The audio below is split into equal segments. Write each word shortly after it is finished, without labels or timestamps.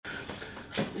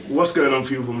What's going on,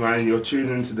 people, man? You're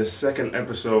tuning into the second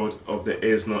episode of the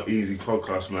It's Not Easy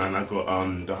podcast, man. I got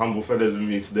the humble fellas with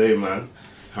me today, man.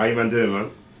 How you man doing,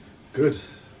 man? Good,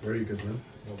 very good, man.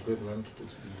 Oh, good, man. Good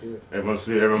to be here. Everyone's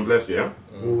sweet, everyone blessed, yeah?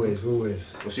 Always,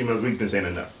 always. What's your man's week's been saying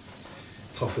in that?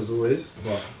 Tough as always,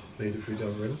 but made it through the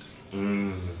other end.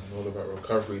 I'm all about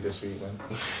recovery this week, man.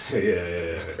 yeah.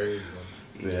 It's crazy,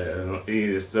 man. Yeah, not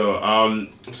easy. So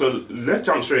let's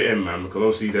jump straight in, man, because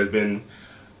obviously there's been,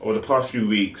 over the past few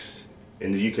weeks,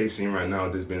 in the UK scene right now,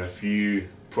 there's been a few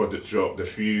projects dropped, a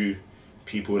few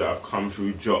people that have come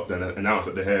through dropped and announced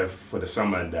that they're here for the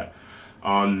summer and that.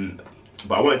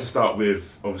 But I wanted to start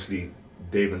with, obviously,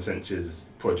 Dave and Sench's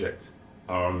project.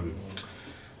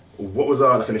 What was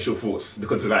our initial thoughts?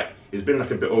 Because it's been a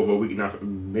bit over a week now,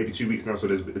 maybe 2 weeks now, so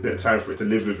there's a bit of time for it to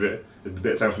live with it, a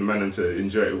bit of time for the man to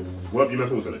enjoy it. What have you been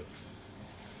thoughts on it?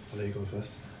 I'll let you go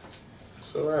first.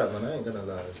 It's alright, man. I ain't gonna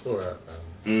lie. It's alright, man.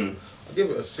 I'll give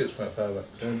it a 6.5 out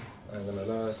of 10. I ain't gonna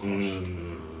lie.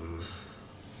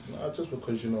 Nah, just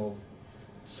because,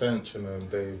 Sench and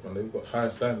Dave, man, they've got high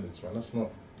standards, man. That's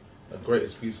not the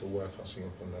greatest piece of work I've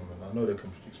seen from them, and I know they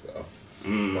can produce better.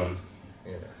 But,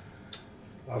 yeah.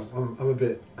 I'm a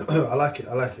bit. I like it.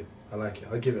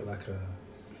 I give it I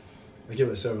give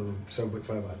it a 7.5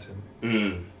 out of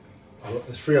 10.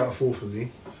 It's 3 out of 4 for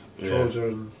me.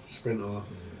 Trojan, Sprinter.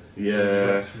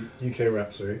 Yeah. UK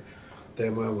rap, sorry. They're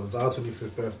my ones. Our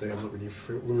 25th birthday, I'm not really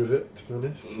thrilled with it, to be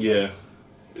honest. Yeah.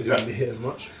 Doesn't really hit as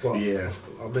much, but yeah.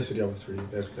 I'll mess with the other three.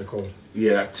 They're cold.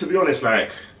 Yeah, to be honest,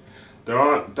 there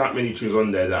aren't that many tunes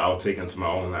on there that I'll take into my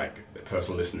own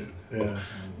personal listening. Yeah.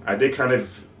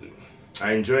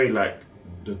 I enjoy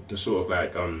the sort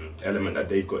of element that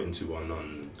they've got into on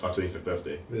our 25th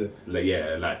birthday.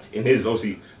 Yeah. In his,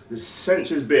 obviously the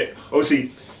Sench's bit,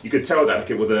 obviously you could tell that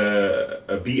it was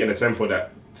a beat and a tempo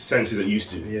that Sench isn't used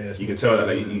to. Yeah. You can tell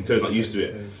that he's not used to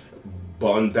it. Yeah.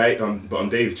 But on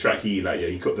Dave's track, he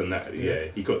cooked on that. Yeah,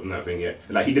 he cooked on that thing.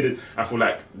 Yeah, he did it. I feel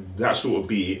like that sort of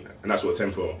beat and that sort of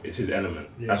tempo is his element.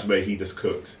 Yeah. That's where he just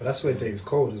cooked. But that's where Dave's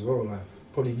cold as well.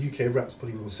 Probably UK rap's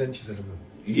probably more Sench's element.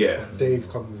 Yeah. Like Dave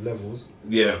comes with levels.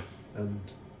 Yeah. And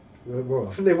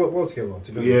I think they work well together.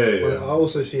 To be honest. Yeah. But I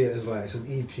also see it as it's an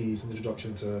EP, it's an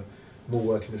introduction to more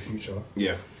work in the future.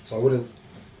 Yeah. So I wouldn't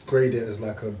grade it as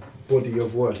a body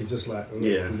of work. It's just we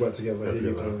work together. Here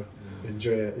you go.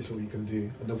 Enjoy it. It's what we can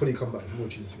do, and they'll probably come back with more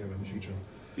tunes together in the future.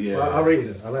 Yeah, I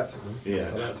rated it. I liked it, man. Yeah,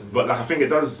 I liked it. But I think it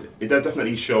does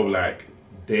definitely show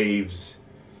Dave's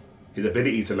his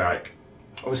ability to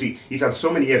obviously he's had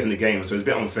so many years in the game, so it's a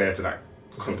bit unfair to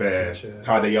compare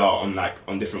how they are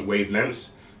on different wavelengths.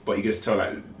 But you can just tell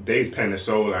Dave's pen is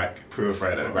so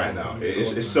purified right now.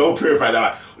 It's so purified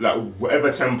that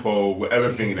whatever tempo, whatever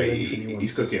thing that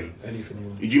he's cooking. Anything he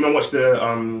wants. Did you man watch the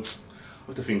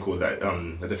what's the thing called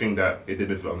the thing that they did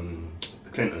with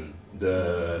Clinton?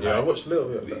 I watched a little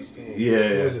bit of that.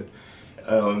 Yeah. What was it?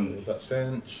 Was that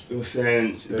Sench? It was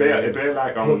Sench. It bear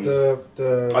what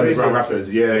the underground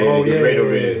rappers. Yeah.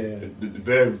 The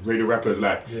bear radio rappers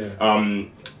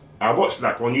I watched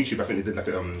on YouTube. I think they did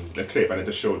a clip and it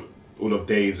just showed all of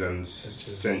Dave's and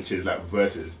Sench's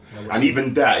verses, and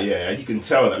even that, you can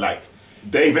tell that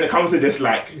Dave, when it comes to this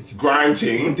grime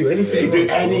thing, he can do anything. He can do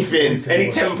anything,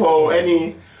 any tempo,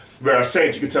 any. Whereas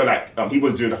Sench, you can tell he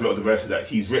was doing a lot of the verses that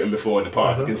he's written before in the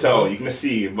past. You can tell, you can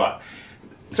see it, but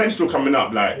Sench's still coming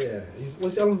up yeah.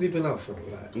 How long has he been out for?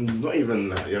 Not even you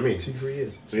know what I mean. 2-3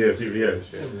 years. Yeah, 2-3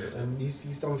 years. Yeah. And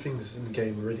he's done things in the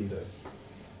game already though.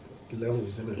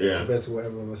 Levels, isn't it? Yeah. Compared to what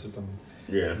everyone else has done.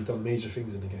 Yeah. He's done major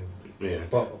things in the game. Yeah.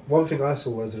 But one thing I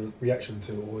saw as a reaction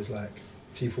to it was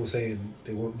people saying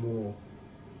they want more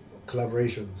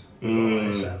collaborations.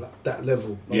 It's at that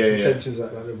level. Sench is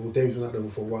at that level. Dave's been at that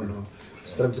level for a while now.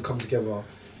 For them to come together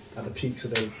at the peaks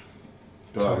of their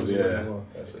times.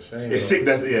 It's a shame. It's sick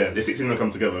that the 16 will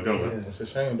come together, don't we? It's a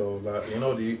shame though.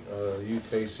 The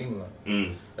UK scene,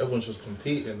 everyone's just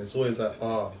competing. It's always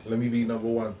let me be number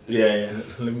one. Yeah.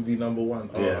 Let me be number one.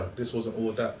 This wasn't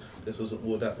all that. This wasn't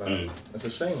all that. It's a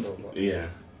shame though. Yeah.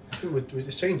 I think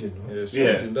it's changing, no? Yeah, it's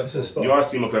changing. Yeah. That's a start. You are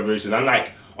seeing more collaborations,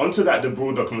 and onto the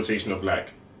broader conversation of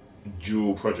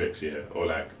dual projects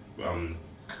or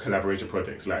collaboration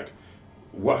projects.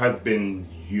 What have been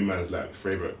you man's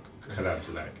favorite collabs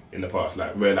in the past?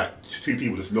 Where two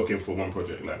people just looking for one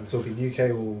project. I'm talking UK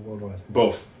or worldwide.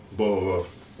 Both.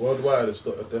 Worldwide, it's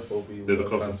got a defo be There's a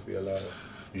time to be alive.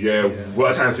 Yeah,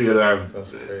 what a time to be alive.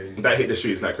 That's crazy. That hit the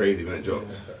streets like crazy when it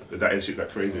drops. Yeah. That hit the streets like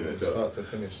crazy when it drops. Start to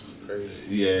finish, crazy.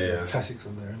 Yeah. Classics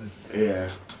on there, isn't it? Yeah.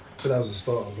 So that was the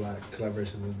start of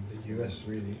collaborations in the US,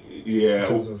 really. Yeah. In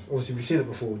terms of, obviously we've seen it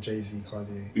before with Jay-Z,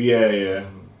 Kanye. Yeah.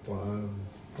 But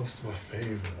What's my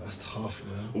favourite? That's tough,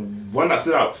 man. One that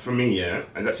stood out for me, yeah,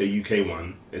 and it's actually a UK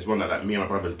one. It's one that like me and my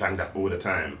brothers banged up all the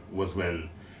time. Was when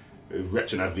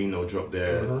Wretch and Avino dropped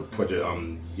their project,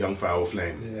 Young Foul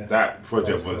Flame. Yeah. That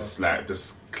project was like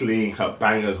just clean cut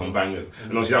bangers on bangers.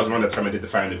 And obviously that was around the time I did the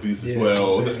Fire in the Booth as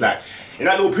well. Just like in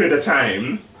that little period of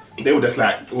time, they were just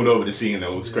like all over the scene. It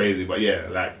was crazy, but yeah,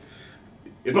 like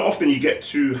it's not often you get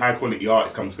two high quality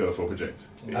artists come together for a project,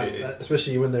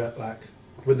 especially when they're at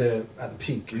the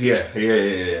peak.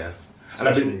 Yeah. And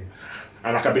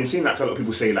I've been seeing like a lot of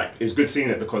people say like it's good seeing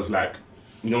it because like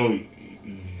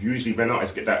usually when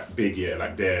artists get that big,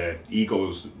 like their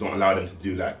egos don't allow them to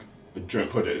do like a joint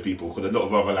project with people because a lot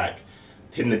of other like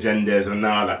hidden agendas and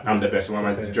now like I'm the best, why am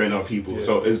I joining other people? Yeah.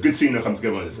 So it's good seeing them come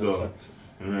together on this. So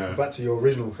back to your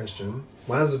original question,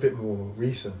 mine's a bit more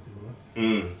recent.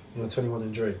 21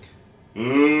 and Drake. I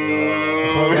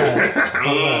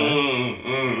can't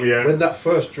lie. When that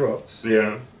first dropped,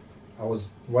 I was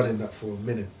running that for a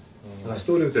minute. And I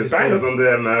still do. There's bangers on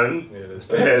there, man.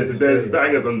 There's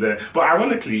bangers on there. But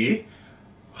ironically,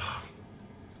 I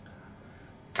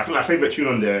think my favourite tune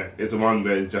on there is the one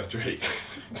where it's just Drake.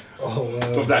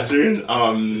 What's that tune?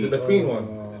 Is it the Queen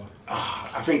one?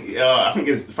 I think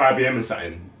it's 5 AM and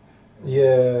something.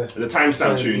 Yeah. The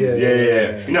timestamp tune.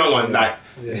 Yeah. You know that one, like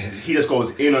he just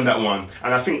goes in on that one.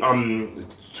 And I think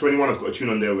 21 has got a tune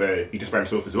on there where he just by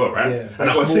himself as well, right? Yeah. And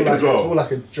that was sick as well. It's more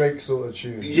like a Drake sort of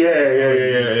tune.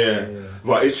 Yeah.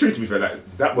 But it's true, to be fair,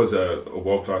 like that was a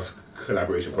world class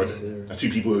collaboration project. And two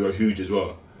people who are huge as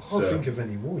well. I can't think of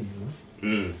any more,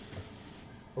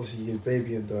 Obviously you had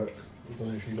Baby and Dirk. I don't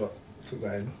know if you took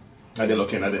that in. I didn't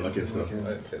look in stuff. I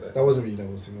didn't take that. That wasn't really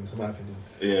level singers, in my opinion.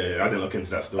 Yeah, I didn't look into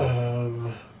that stuff.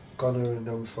 Gunner and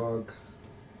Young Thug.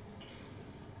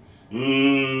 Gunner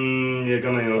and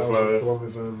Young Thug. The one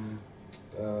with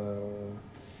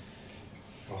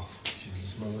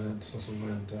lost my mind.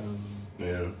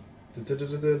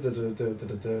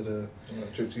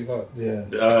 Trip Too Hard.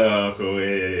 Yeah. Cool.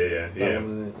 Yeah.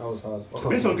 That was hard. It's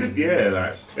been some good.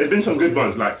 Like it's been some good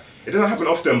ones. Like it doesn't happen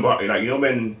often, but like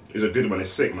when it's a good one, it's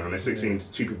sick, man. It's sick seeing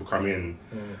two people come in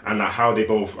and like how they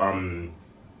both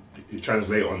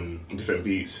translate on different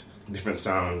beats, different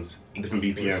sounds, different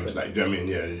BPMs. Like, do you know what I mean?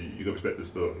 Yeah, you gotta respect the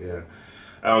store. Yeah.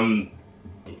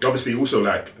 Obviously, also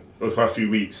like over the past few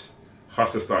weeks,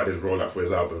 Hustler started his rollout for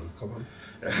his album. Come on.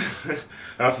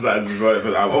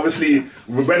 Obviously,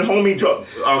 when Homie dropped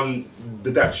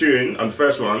that tune on the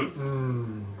first one,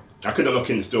 I couldn't look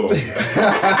in the store. I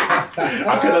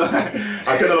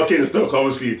couldn't look in the store because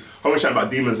obviously Homie chatting about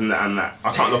demons and that.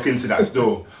 I can't look into that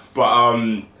store. But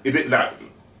it's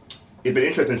been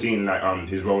interesting seeing like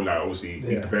his rollout. Obviously,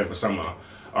 he's preparing for summer.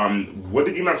 What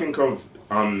did you man think of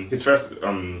his first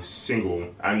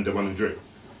single and the one with Drake?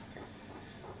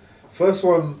 First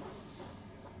one.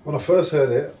 When I first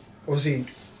heard it, obviously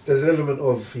there's an element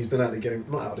of he's been out of the game,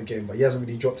 not out of the game, but he hasn't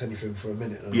really dropped anything for a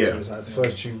minute. And so it's like the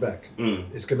first tune back,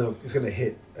 it's gonna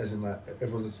hit, as in like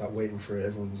everyone's just like waiting for it.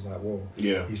 Everyone's like, whoa,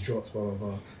 he's dropped, blah blah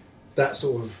blah. That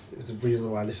sort of is the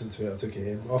reason why I listened to it. I took it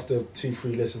in after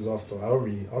 2-3 listens. After I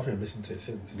haven't listened to it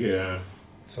since. Yeah.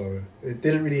 So it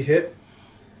didn't really hit,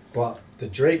 but the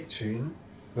Drake tune,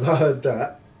 when I heard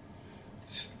that.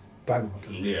 Bang.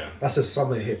 Yeah. That's a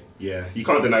summer hit. Yeah. You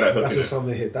can't deny that hook. That's a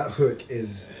summer hit. That hook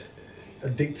is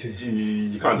addictive.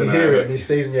 You can't deny it. You hear it and it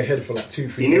stays in your head for like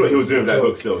 2-3 He knew what he was doing with that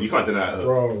hook still. You can't deny that hook.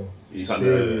 Bro. You can't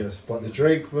serious. But the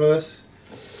Drake verse.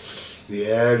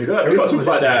 Yeah, we got to talk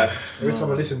about that. Every time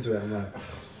I listen to it, I'm like.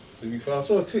 To be fair, I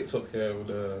saw a TikTok here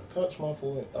with a touch my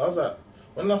foot. I was like,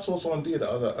 when I saw someone do that,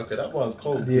 I was like, okay, that one's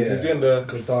cold. Yeah. He's doing the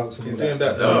dance. He's doing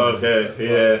that. Oh, okay.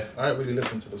 Yeah. I ain't really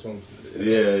listened to the songs.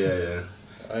 Yeah.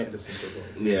 I ain't listened to it.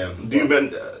 Yeah.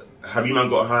 Have you man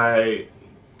got high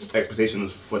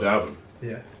expectations for the album?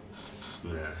 Yeah.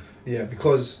 Yeah,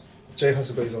 because Jay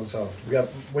Hustle got his own sound.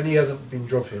 When he hasn't been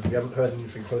dropping, we haven't heard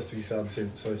anything close to his sound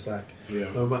since. So it's like,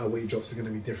 no matter what he drops, it's going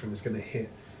to be different. It's going to hit.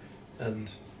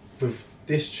 And with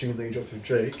this tune that he dropped with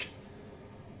Drake,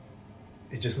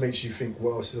 it just makes you think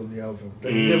what else is on the album.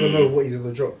 Like, you never know what he's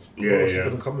going to drop. What else is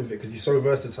going to come with it, because he's so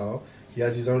versatile. He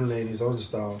has his own lane, his own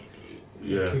style.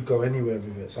 Yeah. He could go anywhere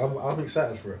with it. So I'm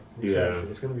excited for it.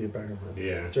 It's going to be a banger, man.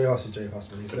 Yeah. Jay Hustle, man. There's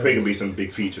probably going to be some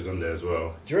big features on there as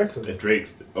well. Do you reckon? If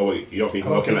Drake's... Oh, you don't think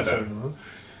he's looking at that? You know?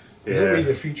 He's not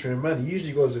really a featuring man. He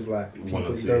usually goes with like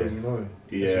people you don't really know.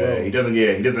 Yeah, well. He doesn't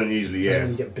usually. He doesn't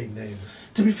really get big names.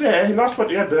 To be fair, his last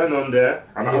project had Burn on there,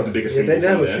 and that was the biggest single. They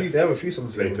have a few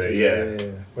songs. Yeah.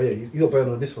 Oh yeah, he's got Burn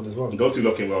on this one as well. Those two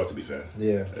looking well, to be fair.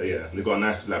 Yeah. Yeah, they got a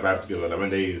nice like vibe together. Like when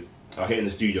they are hitting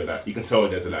the studio, like you can tell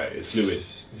there's like it's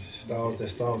fluid. Their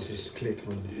styles just click,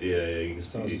 man. Yeah, you can,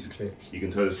 Styles just click. You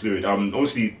can tell it's fluid.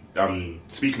 Obviously,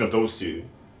 speaking of those two,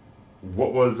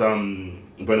 what was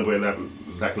Burna Boy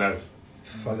like live?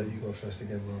 I'll let you go first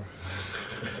again, bro.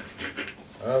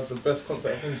 That was the best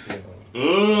concert I've been to, you know.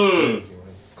 Mm.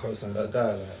 Crazy, man. That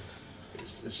guy, like,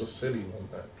 it's just silly, man.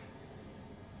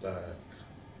 Like,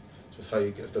 just how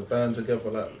he gets the band together.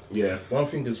 Like, yeah. One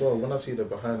thing as well, when I see the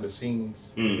behind the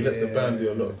scenes, he lets the band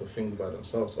do a lot of the things by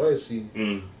themselves. Obviously,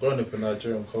 growing up in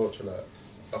Nigerian culture,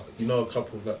 like, you know, a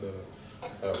couple of like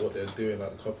what they're doing,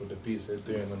 like a couple of the beats they're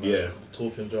doing, and like, the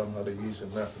talking drum, how they're using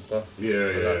that and stuff.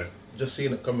 Yeah. Just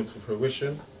seeing it coming to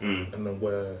fruition, and then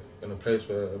we're in a place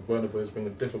where Burna Boy is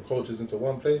bringing different cultures into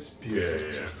one place. Beautiful.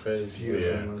 It's crazy.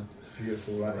 Beautiful, man.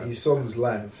 Beautiful. Like his songs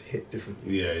live hit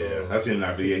differently. Yeah. I've seen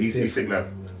live. Yeah, he's sick live.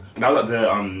 Man. That was at the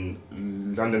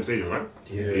London Stadium, right?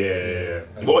 Yeah.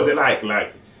 What was it like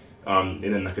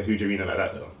in like a huge arena like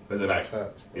that though? Was it like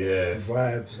The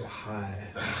vibes were high.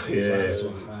 Yeah. The vibes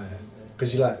were high.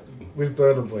 Because you like with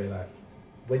Burna Boy, like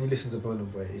when you listen to Burna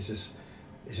Boy, it's just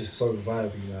so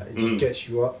vibey, like it just gets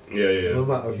you up. Yeah. No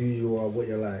matter who you are, what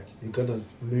you're like, you're gonna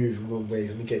move in one way,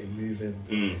 it's gonna get you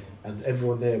moving. And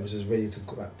everyone there was just ready to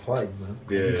like party, man.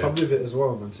 Yeah, and he come with it as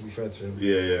well, man, to be fair to him.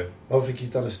 Yeah. I don't think he's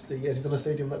done has he done a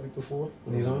stadium that week before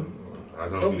when he's on? I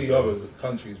don't Probably think so. other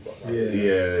countries, but like, Yeah.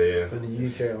 In the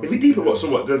UK. If you deep it, what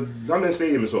the London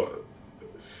Stadium is what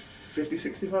 50,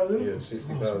 60,000? Yeah, No,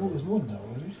 60,000. it was more than that,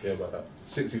 wasn't it? Yeah, about that.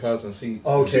 60,000 seats.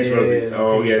 Okay, 60,000.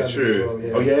 Oh yeah, Standard true. as well,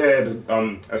 yeah. Oh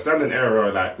yeah, a standing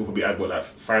error like we'll probably add what like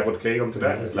 500k onto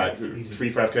that. Yeah, It's like easy.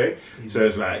 3-5k. Easy. So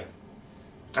it's like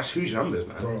that's huge numbers,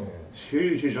 man. Bro. It's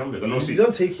huge numbers. And You obviously,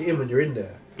 don't take it in when you're in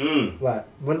there. like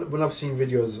When I've seen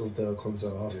videos of the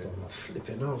concert after, I'm like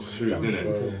flipping out. It's huge, Damn isn't it?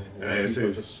 people. Yeah, it People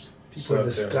is. just People in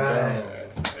the circling sky.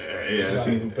 around. yeah, Just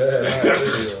seeing bare lights.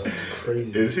 It's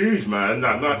crazy. it's huge, man.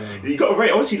 No, you got to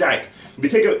rate. Obviously, like we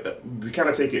kind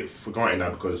of take it for granted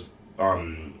now because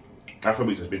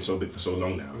Afrobeats has been so big for so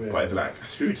long now. Yeah. But it's like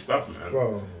that's huge stuff, man.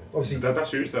 Bro, obviously,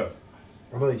 That's huge stuff.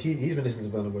 I know he's been listening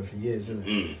to Burna Boy for years, isn't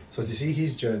it? So to see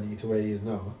his journey to where he is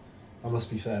now, I must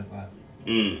be saying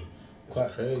like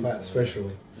quite crazy, quite man.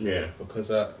 special. Yeah. Because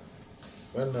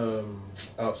when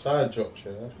Outside dropped,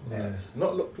 Yeah.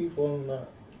 not a lot of people on like,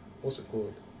 what's it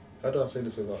called? How do I say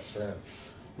this without swearing?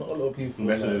 Not a lot of people like,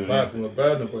 Messing with it, vibing with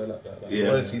Burna Boy like that. Like, Yeah.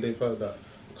 obviously they've heard that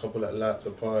a couple like Lights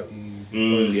a Party, Yeah,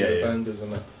 the yeah. bangers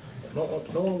and that. No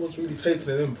one was really taking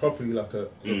it in properly like as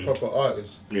a proper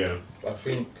artist. Yeah. But I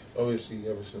think obviously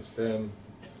ever since then,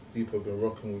 people have been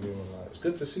rocking with him and like it's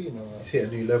good to see, man. Like, He's hit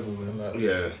a new level, man. and, like,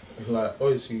 Yeah. like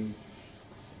obviously,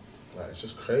 like it's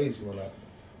just crazy, man. Like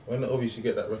when obviously you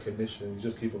get that recognition, you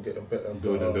just keep on getting better and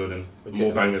better. Building. We're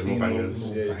More getting bangers.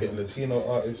 Yeah, you're getting Latino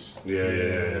artists. Yeah.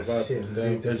 Vibe with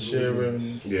them, Ed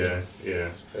Sheeran. Yeah.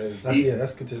 It's crazy.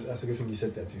 That's good. That's a good thing you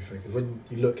said there, too, Frank. Because when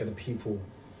you look at the people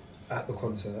at the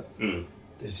concert,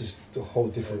 it's just a whole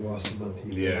different vast amount of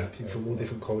people. Yeah. Like, people from all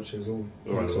different cultures, all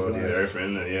Around walks the of world, yeah, life.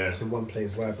 everything, yeah. It's in one place,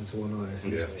 vibing to one artist.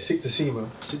 Yeah. It's sick to see, man.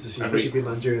 Sick to see, I especially think-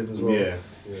 being Nigerian as well.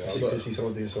 Yeah. Sick to see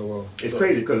someone doing so well. It's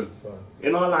crazy because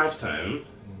in our lifetime,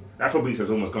 Afrobeats has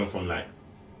almost gone from like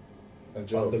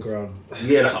Underground. like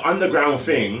an underground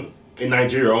thing in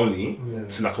Nigeria only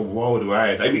to like a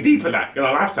worldwide. Like if you deeper like in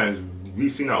our lifetimes,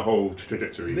 we've seen that whole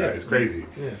trajectory. Yeah. Like it's crazy.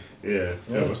 No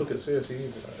one took it seriously either.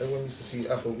 Like, everyone used to see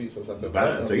Afrobeats as like a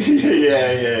Balance. band.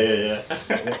 Yeah.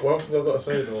 One thing I gotta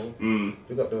say though,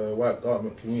 we got the white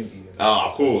garment community. You know? Oh,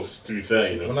 of course. To be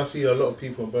fair, you When know. I see a lot of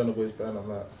people in Burna Boy's band, I'm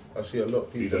like, I see a lot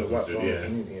of people in the white garment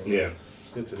community. And Yeah. it's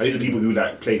good to These are see. people who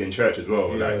like played in church as well,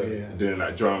 like Yeah. doing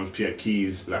like drums,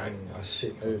 keys, like That's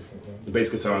sick. Everything, man. the bass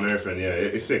guitar and everything. Yeah,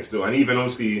 it's sick still. And even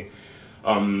obviously,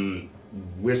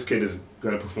 Wizkid is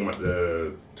going to perform at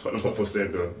the Tottenham Hotspur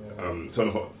Stadium.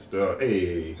 Tottenham Hotspur.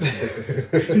 Hey,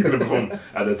 he's going to perform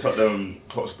at the Tottenham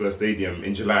Hotspur Stadium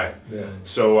in July. Yeah.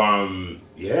 So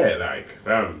yeah, like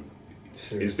it's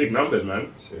Seriously. big numbers,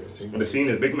 man. Seriously. The scene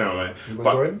is big now, man. You mind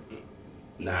But going?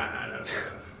 nah, man.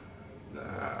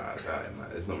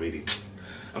 It's not really.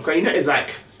 I'm kind. You know, it's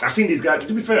like I've seen these guys.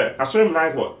 To be fair, I saw him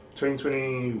live. What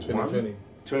 2021? 2020.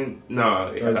 20, no, I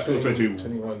think it was 2022.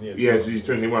 21, yeah. Yeah, he's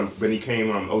 21. When he came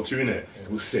O2 in it,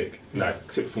 it was sick.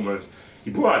 Like sick performance. He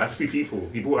brought out like a few people.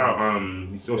 He brought out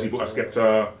he also brought out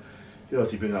Skepta. Who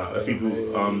else he bring out? A few people.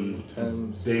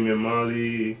 Thames. Damian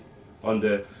Marley on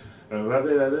the.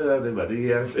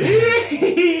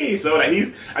 So like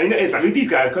he's, I mean, it's like with these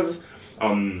guys because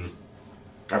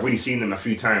I've really seen them a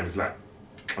few times. Like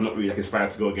I'm not really like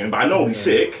inspired to go again, but I know he's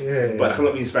sick. Yeah. But I'm not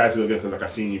really inspired to go again because like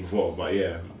I've seen you before. But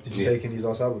yeah. Did you take in his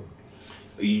last album?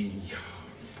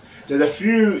 There's a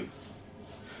few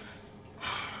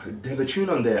There's a tune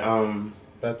on there.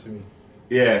 Bad to me.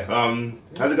 Yeah.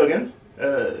 How's it go again?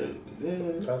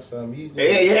 Casamigos.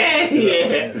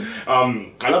 Yeah.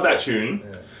 I love that tune.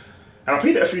 Yeah. And I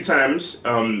played it a few times,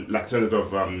 like in terms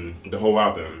of the whole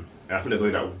album. And I think there's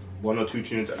only like one or two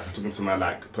tunes that I took into my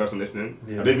like personal listening.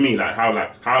 Yeah. And with me, like how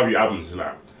every album is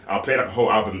like, I'll play like the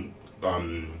whole album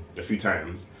a few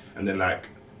times, and then like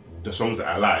the songs that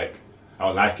I like,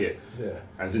 I'll like it,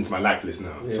 and it's into my like list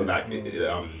now. Yeah. So like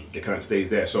it kind of stays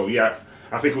there. So yeah,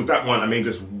 I think it was that one. I made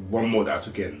just one more that I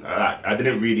took in. I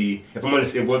didn't really, if I'm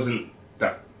honest, it wasn't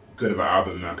that good of an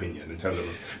album in my opinion in terms of.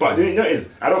 But I didn't notice.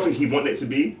 I don't think he wanted it to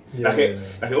be.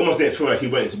 It almost didn't feel like he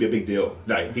wanted it to be a big deal.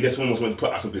 Like he just almost wanted to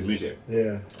put out some good music.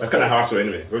 Yeah. That's kind of how I saw it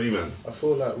anyway. What do you mean? I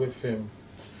feel like with him,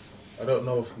 I don't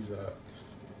know if he's like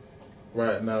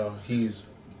right now he's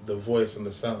the voice and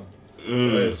the sound.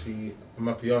 So I see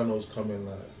my piano's coming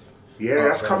like. Yeah,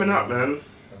 that's coming up, man.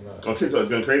 And like, On TikTok, it's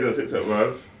going crazy on TikTok,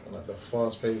 bro. And like the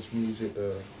fast-paced music,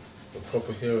 the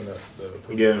proper hearing,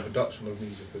 the production of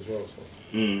music as well. So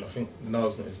I think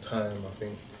now's not his time. I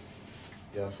think,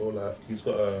 I feel like he's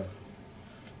got to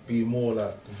be more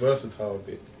like versatile a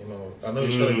bit. You know, I know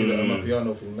he's trying to do that on my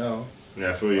piano thing now.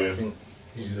 Yeah, I feel you. I think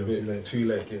he's a bit too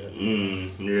late.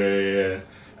 Yeah.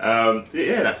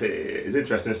 Like it's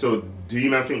interesting. So, do you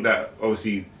man think that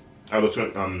obviously, I was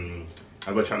chatting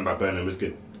about Burna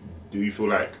Wizkid. Do you feel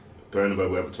like Burna Boy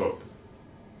will ever top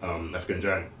African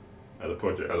Giant as a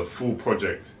project, as a full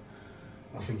project?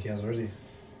 I think he has already.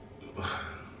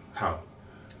 How?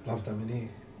 Love Damini.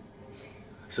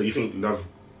 So you think Love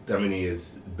Damini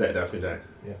is better than African Giant?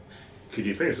 Yeah. Could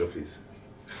you explain yourself, please?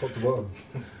 Top to bottom.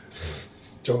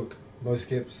 Joke. No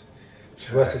skips.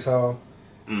 Versatile.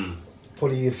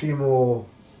 Probably a few more.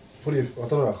 I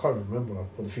don't know. I can't remember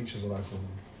what the features are like on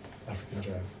African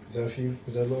Giant. Is there a few?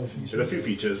 Is there a lot of features? There's a few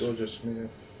features. Georgia Smith.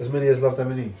 As many as Love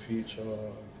Damini. Feature.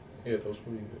 Yeah, that was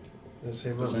probably The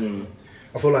same level.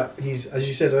 I feel like he's, as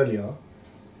you said earlier,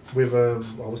 with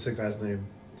what's the guy's name?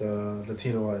 The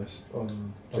Latino artist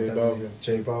on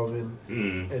J Balvin,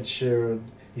 Ed Sheeran.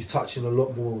 He's touching a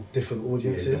lot more different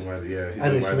audiences,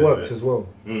 and it's worked as well.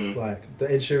 Like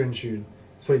the Ed Sheeran tune,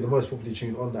 it's probably the most popular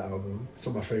tune on that album. It's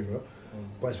not my favourite,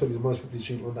 but it's probably the most popular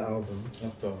tune on that album.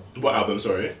 After what album?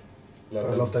 Sorry.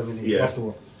 Love Damini. Yeah. After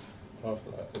what?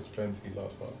 After like It's Plenty,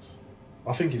 Last.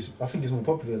 I think it's more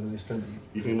popular than It's Plenty.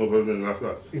 You think more popular than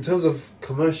Last? In terms of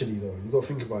commercially though, you got to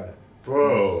think about it.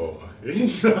 Bro.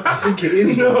 I think it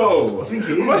is. No. I think it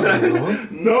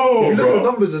is. No. If you look at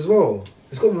the numbers as well,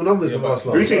 it's got more numbers than Last.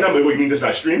 When you say numbers, what you mean, just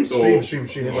like streams? Or? Stream.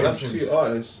 Well, that's two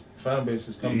artists, fan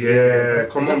bases come together.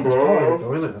 Come on, bro. That's part of it,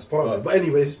 though, isn't it? That's part of it. But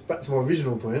anyways, back to my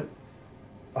original point.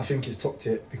 I think it's topped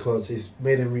it because it's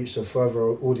made him reach a further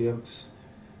audience,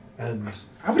 and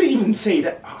I wouldn't even say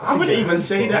that. I wouldn't even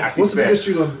say that. What's the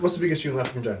biggest tune on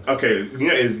African Giant? Okay, you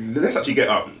know, let's actually get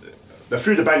up. The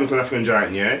three of the bangers on African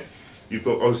Giant, yeah. You've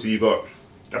got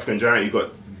African Giant. You've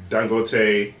got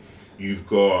Dangote. You've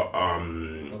got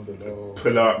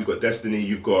Pull Up. You've got Destiny.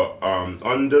 You've got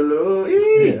Underlow.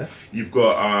 Yeah. You've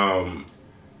got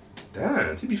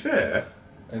damn. To be fair,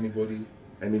 Anybody.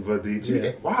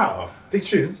 Wow. Big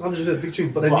tunes, 100% big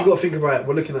tunes. But then you got to think about it.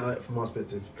 We're looking at it from our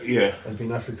perspective. Yeah. As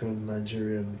being African,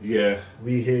 Nigerian. Yeah.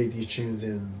 We hear these tunes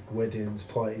in weddings,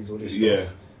 parties, all this stuff. Yeah.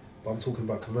 But I'm talking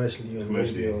about commercially on the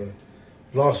radio.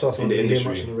 Last I didn't hear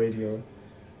much on the radio.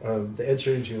 The Ed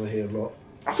Sheeran tune I hear a lot.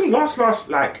 I think last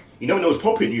like, you know when it was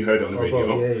popping you heard it on the radio.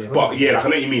 Bro, yeah. But yeah, like I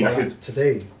know what you mean. Like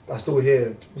today, I still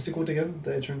hear, what's it called again?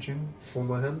 The Ed Sheeran tune? For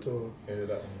My Hand? Or Yeah,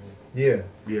 that one. Yeah.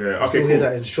 Yeah. I still hear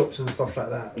that in shops and stuff like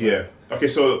that. Yeah. Okay,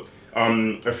 so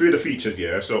a few of the features,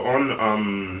 yeah. So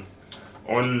on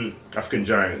African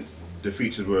Giant, the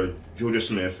features were Georgia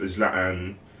Smith,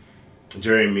 Zlatan,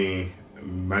 Jeremy,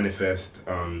 Manifest,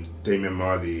 Damian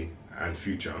Marley, and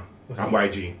Future, and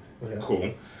YG. Yeah.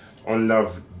 Cool. On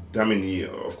Love Damini,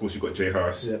 of course, you got J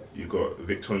Hus, you got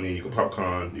Vic Tony, you got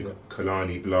Popcorn, you got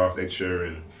Kalani, Blast, Ed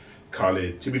Sheeran,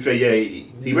 Khalid. To be fair, yeah,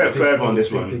 he went further on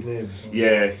this one. Big names.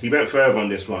 Yeah, he went further on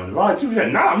this one. Right, to be fair,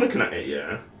 now I'm looking at it,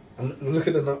 yeah. And look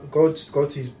at go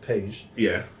to his page.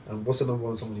 Yeah. And what's the number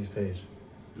on somebody's page?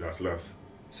 Last.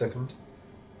 Second.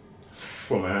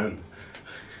 For my hand.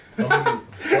 How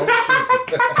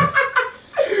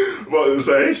What,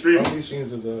 sorry, stream? How many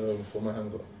streams is For My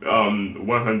Hand got?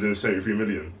 173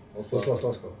 million. What's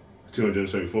last got?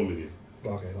 274 million.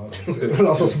 Okay,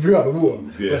 last blew out the water.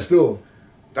 Yeah. But still.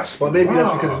 That's maybe that's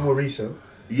because it's more recent.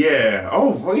 Yeah.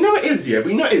 Oh, well, you know what it is, yeah.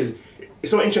 But you know it's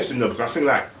so interesting though, because I think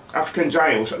like African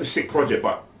Giant was such a sick project,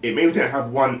 but it maybe didn't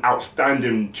have one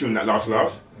outstanding tune that last.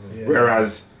 Yeah.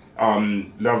 Whereas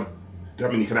Love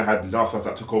Damini kind of had last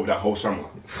that took over that whole summer,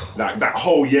 like that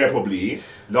whole year probably.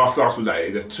 Last was like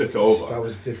it just took it over. That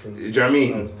was different. Do you know what I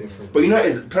mean? That was different. But you know,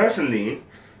 it's personally,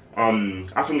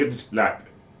 I think it's like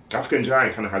African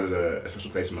Giant kind of has a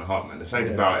special place in my heart, man. There's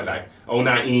something about it, like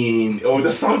 019, or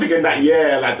there's something in that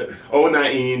year, like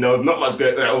 019. There was not much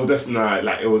good.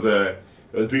 Like, it was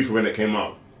beautiful when it came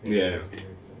out. Yeah.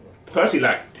 Personally,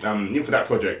 like even for that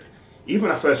project, even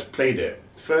when I first played it,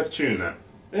 first tune, like.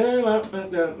 Yeah, like,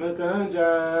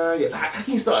 how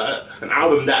can you start an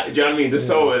album that, do you know what I mean? The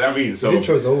soul, I mean, so. The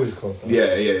intro's always called that.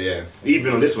 Yeah.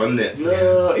 Even on this one, isn't it?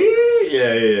 No,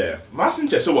 yeah. That's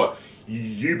interesting. So what?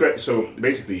 So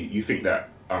basically, you think that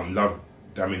Love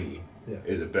Damini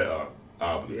is a better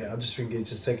album? Yeah, I just think it's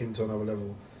just taken it to another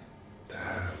level.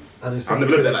 Damn. And it's I've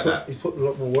never looked at it like that. He's put a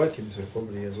lot more work into it,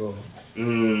 probably, as well.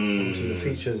 Obviously, the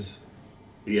features.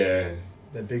 Yeah.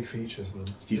 They're big features, man.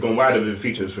 He's gone wider with his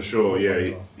features for sure.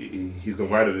 Yeah, he's gone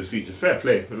wider with his features. Fair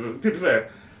play. To be fair,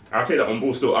 I'll take that on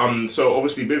board still. So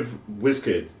obviously with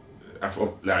Wizkid,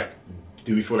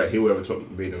 do we feel like he will ever top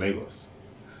Made in Lagos?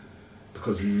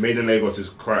 Because Made in Lagos is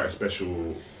quite a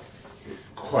special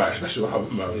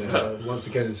album, man. Yeah, once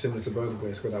again, it's similar to Burna Boy.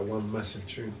 It's got that one massive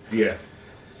tune. Yeah.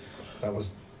 That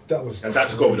was. And that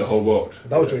took over the whole world.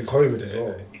 That was during COVID as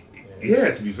well.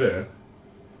 Yeah, to be fair.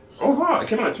 Oh wow! It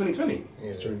came out in 2020.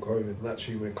 Yeah, during COVID. And that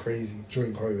tune went crazy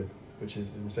during COVID, which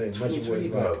is insane. Imagine what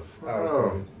it's like wow. out of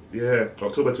COVID. Yeah,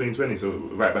 October 2020, so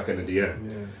right back in the year.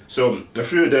 Yeah. So a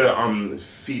few of the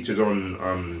features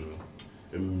on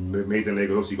Made in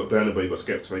Lagos, you got Burna Boy, you got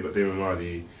Skepta, you got Damon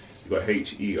Marley, you got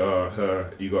H.E.R.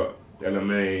 Her, you got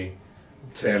LMA,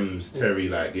 Thames, Terry.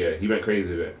 Like he went crazy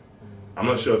with it. I'm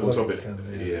not sure if we'll top it.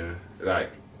 Yeah,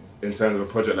 like in terms of a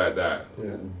project like that,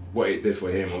 what it did for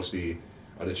him mostly.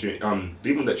 The tune,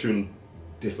 even that tune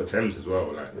did for Thames as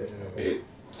well. Like it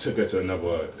took her to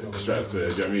another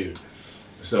stratosphere. Do you know what I mean?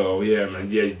 So yeah, man.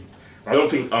 Yeah, I don't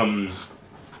think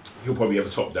he'll probably ever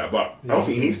top that, but I don't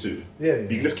think he needs to. Yeah. You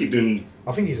can just keep doing.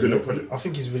 I think he's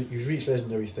reached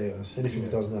legendary status. Anything he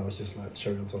does now is just like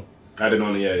cherry on top. Adding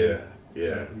on, yeah. He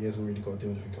hasn't really got to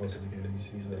do anything else in the game.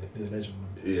 He's a legend, man.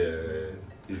 Yeah,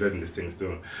 he's letting this thing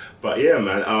still. But yeah,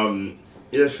 man.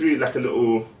 Through like a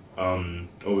little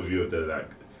overview of the like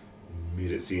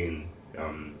music scene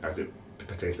as it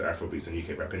pertains to Afrobeats and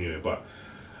UK rap anyway. But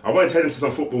I want to head into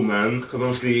some football, man, because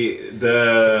obviously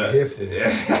the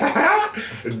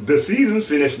season's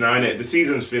finished now, innit? The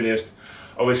season's finished.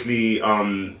 Obviously,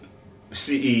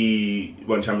 City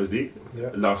won Champions League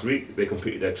last week. They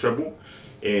completed their treble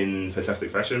in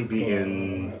fantastic fashion,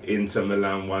 beating Inter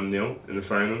Milan 1-0 in the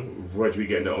final. Rodri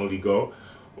getting the only goal.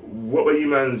 What were you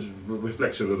man's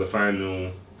reflections of the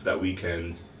final that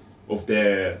weekend, of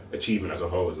their achievement as a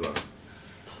whole as well?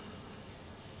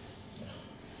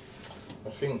 I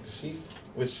think,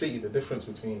 with City, the difference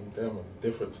between them and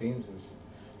different teams is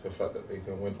the fact that they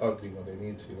can win ugly when they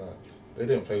need to. Like, they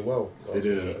didn't play well. They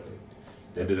didn't.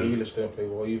 Grealish didn't play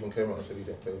well. He even came out and said he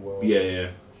didn't play well.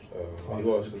 Yeah.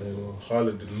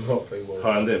 Haaland did not play well.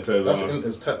 Haaland didn't play well. That's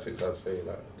Inter's tactics, I'd say.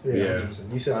 Like,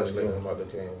 You said that. isolating them out the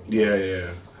game.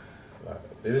 Yeah.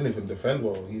 Like, they didn't even defend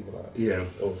well either. Like, yeah.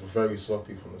 It was very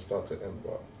sloppy from the start to end.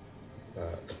 But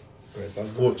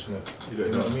unfortunate. You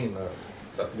know what I mean? Like,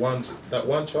 that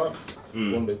one chance,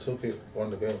 when they took it, won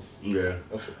the game. Yeah.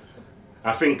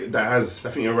 I think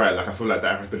you're right. Like, I feel like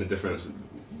that has been the difference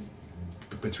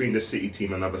between the City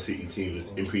team and other City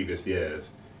teams in previous years.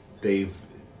 They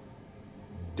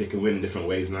can win in different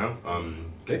ways now.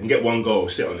 They can get one goal,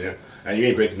 sit on it, and you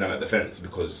ain't breaking down that defence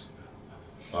because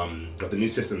of the new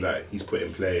system that he's put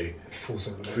in play.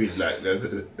 Freeze, like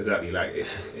exactly, like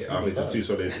it's just too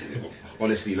solid.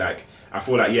 Honestly, like I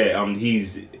feel like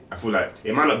I feel like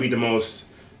it might not be the most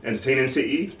entertaining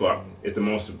City, but it's the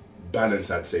most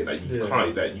balanced. I'd say like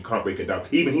you can't break it down.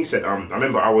 Even he said, I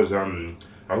remember I was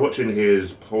watching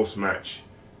his post-match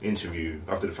interview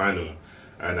after the final.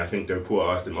 And I think the reporter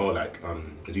asked him,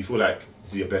 do you feel like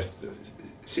this is your best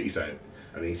City side?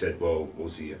 And he said, well,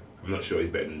 we'll see. I'm not sure he's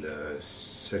better than the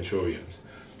Centurions.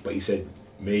 But he said,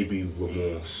 maybe we're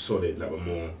more solid, like we're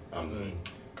more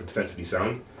defensively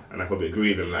sound. And I probably agree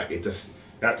with him. Like, it's just,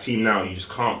 that team now, you just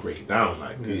can't break it down.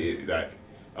 Like, in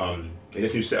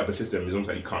this new setup of system, it's almost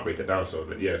like you can't break it down. So,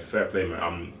 yeah, fair play,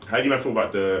 man. How do you man feel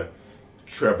about the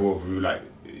treble of Rue? Like,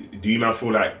 do you man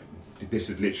feel like this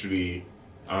is literally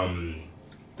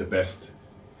the best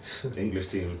English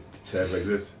team to ever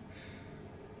exist?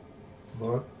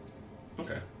 No.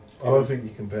 Okay. I don't think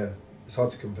you compare. It's hard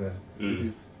to compare.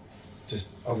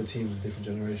 Just other teams of different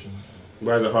generations.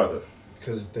 Why is it harder?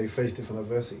 Because they face different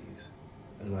adversities.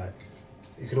 And like,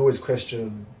 you can always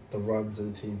question the runs of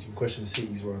the teams. You can question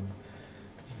City's run.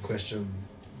 You can question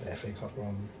the FA Cup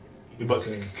run. But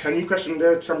can you question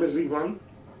the Champions League run?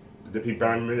 They played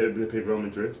Bayern Munich, they played Real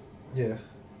Madrid. Yeah.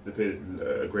 They played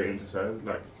a great Inter side.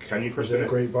 Like, can you Was question it it? a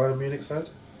great Bayern Munich side?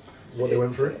 What they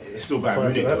went through? It's still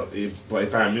Bayern Munich, though. But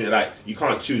it's Bayern Munich. Like, you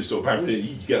can't choose sort of Bayern Munich.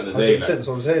 You get on the day. 100%, that's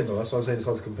what I'm saying, though. That's what I'm saying. It's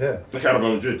hard to compare. Look at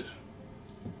Real Madrid.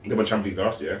 They won Champions League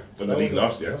last year. Won the league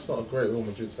last year. That's not a great Real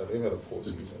Madrid side. They've had a poor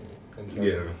season in terms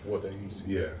of what they used to.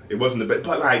 Yeah, it wasn't the best.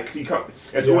 But, like, you can't.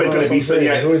 It's always going to be something.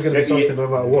 There's always going to be something no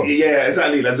matter what. Yeah,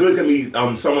 exactly. There's always going to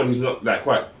be someone who's not, like,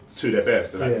 quite to their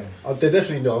best. So, like, yeah, they're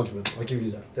definitely the argument. I'll give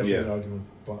you that. Definitely the argument.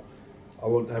 But I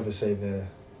won't ever say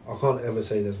I can't ever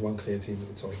say there's one clear team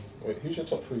at the top. Wait, who's your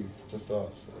top three? Just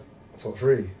ask. Top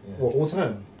three? Yeah. What, all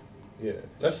time? Yeah.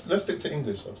 Let's stick to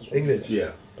English. English?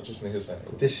 Yeah. I just want to hear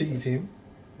something. This City team?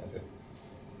 Okay.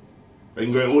 Are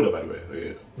you going in order, by the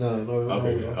way? No.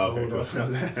 Okay.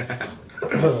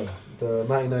 The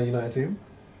 99 United team?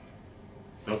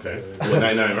 Okay.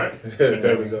 99, right?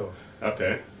 There we go.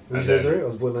 Okay. What did you say, sorry? I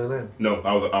was born 99. No,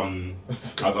 I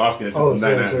was asking if it Oh, was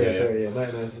sorry, 99. sorry,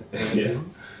 99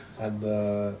 team. And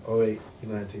the 08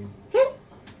 United team.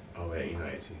 08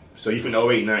 United team. So you think the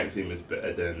 08 United team is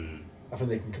better than... I think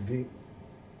they can compete.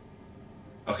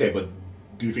 Okay, but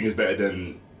do you think it's better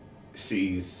than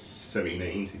City's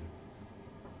 17-18 team?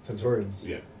 Centurions?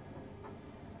 Yeah.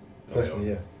 Personally,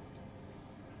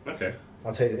 yeah. Okay.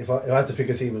 I'll take if I had to pick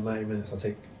a team in 90 minutes, I'll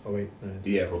take 08, 9.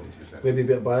 Yeah, probably, to be fair. Maybe a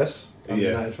bit biased. I'm a Yeah.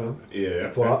 United fan.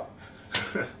 Yeah. But...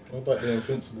 What about the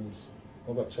Invincibles?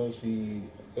 What about Chelsea?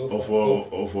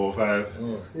 04, 05.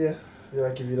 Yeah,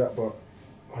 I give you that, but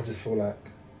I just feel like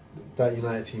that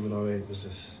United team in 08 was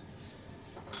just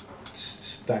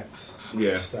stacked.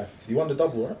 Yeah. Stacked. You won the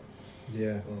double, right?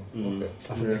 Yeah. Okay.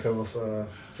 I think they come off. I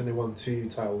think they won 2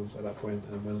 titles at that point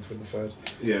and went on to win the third.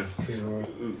 Yeah.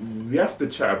 Mm. We have to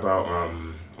chat about.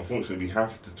 Unfortunately, we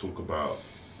have to talk about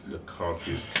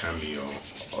Lukaku's cameo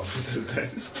off the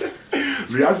bench.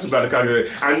 We have to talk about Lukaku,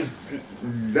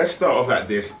 and let's start off like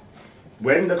this.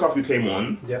 When Lukaku came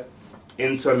on,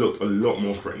 Inter looked a lot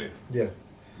more threatening. Yeah.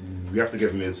 We have to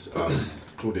give him his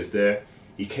plaudits there.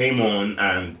 He came on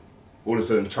and all of a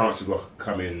sudden chances were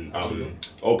coming,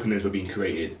 openings were being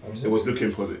created. Absolutely. It was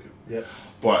looking positive. Yeah.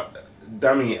 But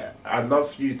Dami, I'd love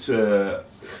for you to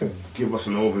give us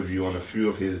an overview on a few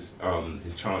of his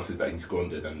chances that he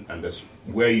squandered and that's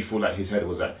where you feel like his head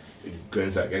was at going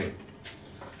into that game.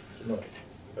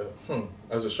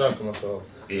 As a striker myself.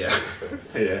 Yeah.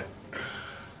 Yeah.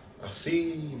 I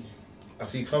see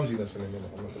clumsiness in him,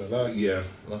 I'm not gonna lie. Yeah.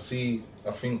 And I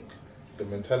think the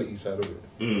mentality side of it,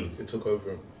 it took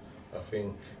over him. I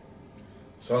think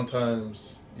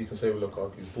sometimes you can say with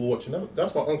Lukaku's ball watching.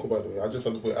 That's my uncle, by the way. I just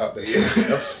have to put it out there. Yeah.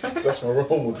 that's my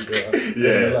role model there.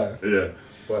 Yeah.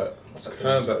 But at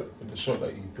times, like with the shot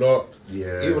that you blocked,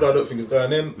 even though I don't think it's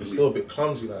going in, it's still a bit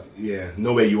clumsy. Like,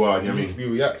 know where you are. You need to be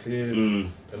reactive,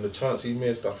 and the chance he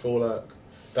missed, I feel like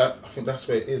that. I think that's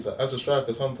where it is. Like, as a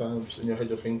striker, sometimes in your head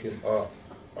you're thinking,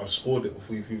 I've scored it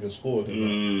before you've even scored.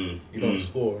 And, you don't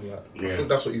score. And, I think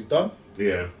that's what he's done.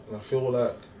 Yeah. And I feel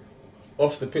like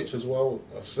off the pitch as well,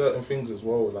 certain things as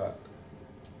well, like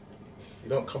you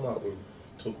don't come out with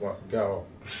talking about Gal,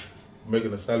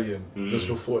 Megan Thee Stallion just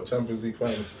before a Champions League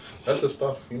final. That's the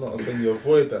stuff, you know what I'm saying? You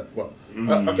avoid that, but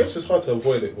I guess it's hard to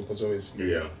avoid it because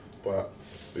obviously. Yeah. But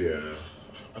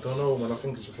I don't know, man. I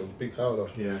think it's just a big howler.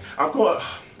 Yeah. I've got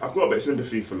a bit of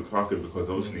sympathy for Lukaku because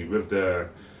obviously with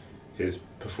his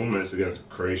performance against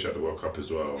Croatia at the World Cup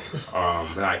as well,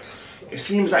 like it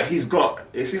seems like he's got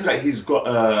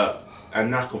a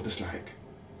knack of just like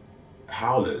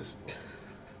howlers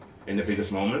in the biggest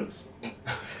moments.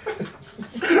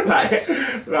 like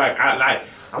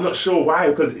I'm not sure why,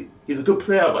 because he's a good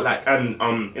player, but like in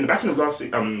the back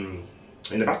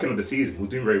end of the season, he was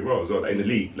doing very well as well. Like in the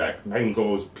league, like making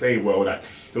goals, playing well, like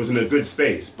he was in a good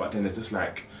space. But then it's just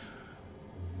like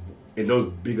in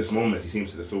those biggest moments, he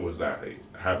seems to just always like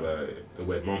have a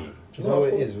weird moment. Do you know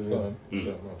what it is with him?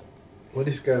 When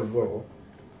it's going well,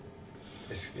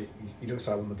 he looks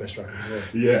like one of the best strikers in the world.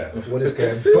 Yeah. When it's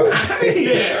going bad, that's the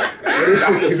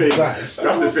thing. That's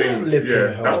the thing.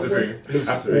 That's the thing. It looks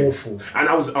awful. And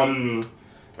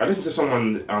I listened to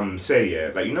someone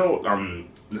say like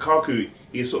Lukaku,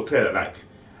 he's sort of player that like,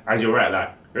 as you're right,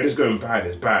 like when it's going bad,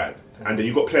 it's bad. And then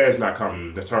you got players like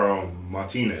Lautaro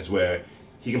Martinez where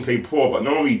he can play poor, but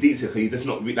no one really deeps it because he's just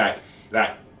not really like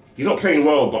he's not playing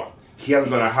well, but he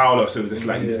hasn't done a howler, so it's just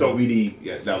like he's not really.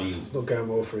 It's not going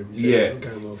well for him. It's not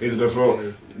going well for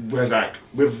him. Whereas like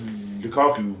with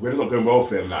Lukaku, when it's not going well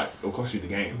for him, like it'll cost you the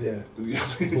game.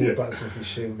 Ball bats off his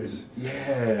shins.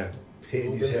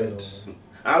 Hitting his head.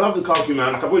 I love Lukaku,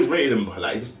 man. Like I've always rated him, but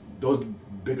like just those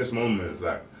biggest moments,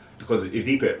 like because if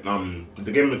deep it,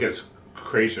 the game against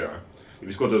Croatia, if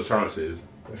you score those chances,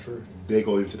 they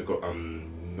go into the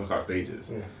knockout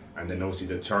stages, and then obviously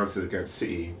the chances against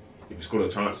City, if you score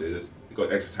those chances, you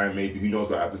got extra time. Maybe who knows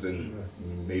what happens in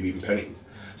maybe even penalties.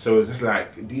 So it's just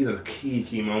like these are the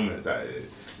key moments that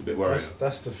it's a bit worrying.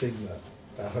 That's the thing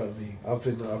that hurt me. I've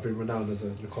been renowned as a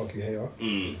Lukaku hater,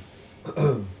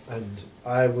 and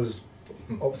I was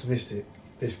optimistic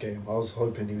this game. I was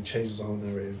hoping he would change the whole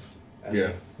narrative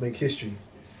and make history.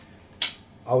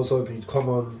 I was hoping he'd come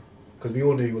on, because we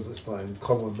all knew he wasn't starting.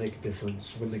 Come on, make a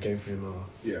difference, win the game for him.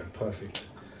 Perfect.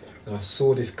 And I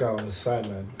saw this guy on the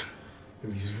sideline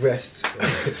with his vest,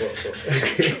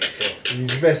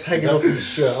 hanging off his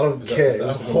shirt. I don't care. It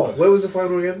was hot. Where was the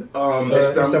final again?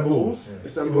 Istanbul.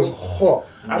 It was hot.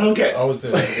 I don't get. I was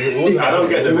there. I don't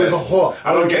get the best. It was hot.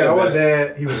 I don't get the best. I went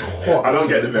there. He was hot. I don't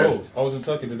get the best. I was in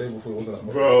Turkey the day before. It wasn't that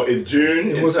hot. Bro, it's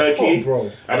June in Turkey. Hot,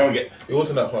 bro. I don't get. It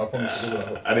wasn't that hot. I promise. It wasn't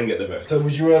that hot. I didn't get the best. So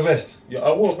would you wear a vest? Yeah,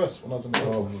 I wore a vest when I was in the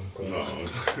Oh my god.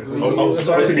 No.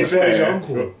 To be fair,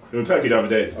 it was Turkey the other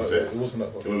day. To be fair, it wasn't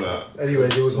that hot. It wasn't that. Anyway,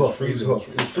 it was hot. Freezing. It was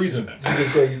hot. It was freezing.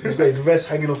 He's got his vest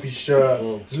hanging off his shirt.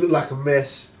 He looked like a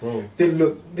mess. Bro. Didn't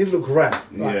look right.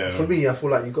 Like, for me, I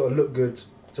feel like you got to look good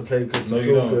to play good, to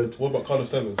feel good. What about Carlos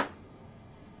Tevez?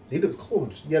 He looked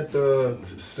cold. He had the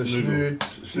smooth.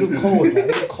 He looked cold. He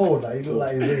looked cold. He looked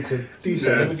like he was ready to do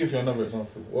something. Let me give you another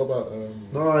example. What about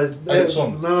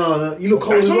No. He looked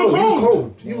cold as well.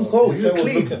 He was cold. He looked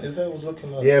clean. His hair was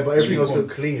looking like. Yeah, but everything else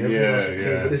looked clean.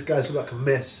 But this guy looked like a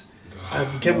mess. And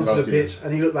he came onto the pitch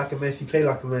and he looked like a mess. He played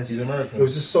like a mess. He's American. It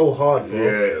was just so hard, bro.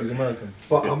 Yeah. He's American.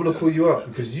 But I'm gonna call you up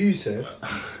because you said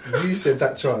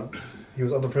that chance he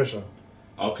was under pressure.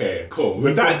 Okay, cool.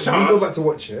 With that chance, when you go back to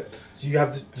watch it, you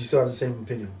still have the same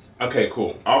opinions. Okay,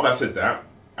 cool. After I said that,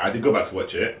 I did go back to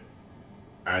watch it,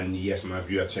 and yes, my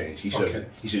view has changed. He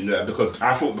should know that because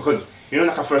I thought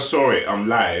like I first saw it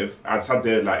live, I just had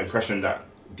the like impression that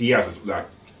Diaz was like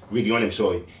really on him,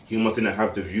 so he almost didn't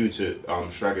have the view to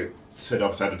strike it to the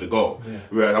other side of the goal. Yeah.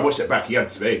 Whereas I watched it back, he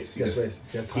had space. He just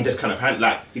kind of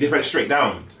he just went straight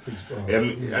down.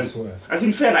 And to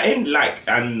be fair,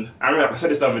 and I remember I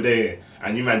said this the other day,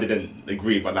 and you man didn't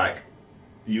agree, but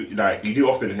you do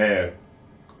often hear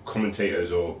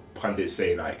commentators or pundits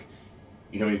say when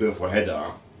you're going for a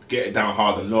header, get it down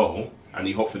hard and low, and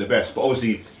you hope for the best. But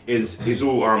obviously, it's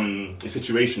all it's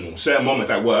situational. Certain moments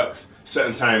that works.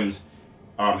 Certain times,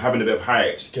 having a bit of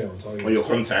height on your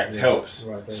contact helps.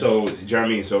 Right, so do you know what I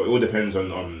mean? So it all depends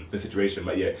on the situation.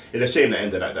 But yeah, it's a shame that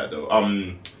ended like that though.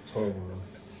 It's horrible, man.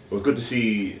 It was good to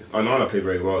see Onana play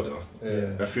very well though.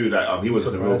 Yeah. I feel like he was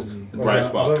the real bright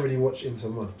spark. I don't really watch Inter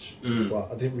much,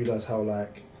 but I didn't realise how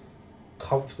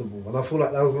comfortable, and I feel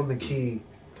like that was one of the key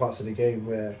parts of the game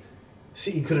where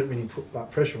City couldn't really put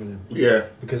pressure on him. Yeah.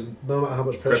 Because no matter how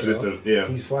much pressure,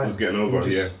 he's fine. He's getting over.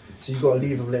 So you got to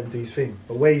leave him, let him do his thing.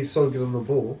 But where he's so good on the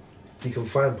ball, he can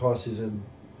find passes and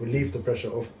relieve the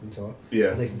pressure off Inter.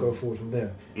 Yeah. And they can go forward from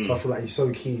there. So I feel like he's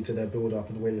so key to their build up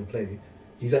and the way they play.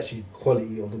 He's actually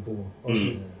quality on the ball.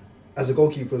 As a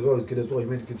goalkeeper as well, he's good as well. He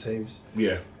made good saves.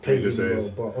 Yeah, played really well.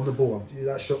 But on the ball,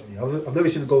 that shocked me. I've never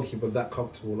seen a goalkeeper that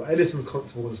comfortable. Like Edison's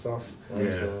comfortable and stuff.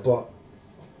 Yeah. But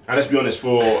and let's be honest,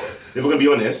 if we're gonna be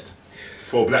honest,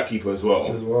 for a black keeper as well,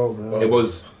 man. It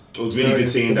was really good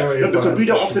seeing that. Because we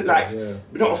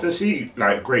don't often see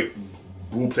great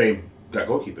ball playing black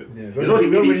goalkeepers. Yeah, we don't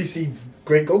really see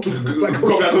great goalkeepers. Black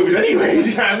goalkeepers anyway. Do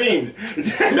you know what I mean?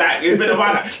 It's been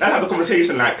about that. Let's have the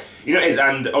conversation.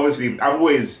 And obviously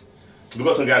we've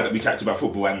got some guys that we chat to about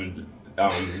football and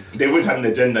they've always had an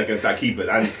agenda against that keepers,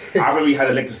 and I haven't really had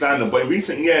a leg to stand on. But in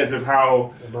recent years, with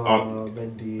how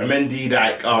Mendy,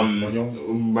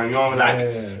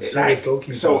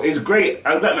 Magnon, so it's great.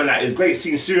 As a black man, it's great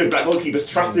seeing serious black goalkeepers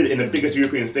trusted in the biggest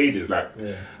European stages. I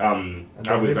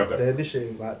really love that. They're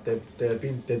initiating,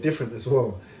 they're different as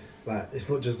well. It's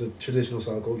not just the traditional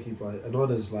style goalkeeper.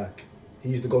 Anana's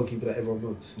he's the goalkeeper that everyone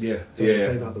wants.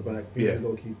 Playing out the back, being the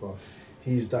goalkeeper.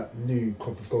 He's that new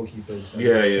crop of goalkeepers.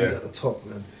 He's at the top,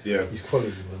 man. Yeah. He's quality,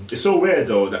 man. It's so weird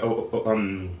though that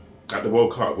at the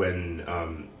World Cup when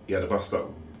he had a bust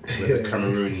up with the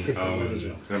Cameroon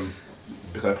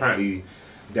because apparently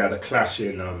they had a clash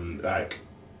in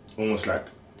almost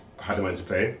how they went to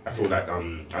play. I feel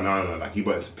Anana he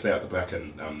wanted to play at the back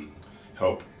and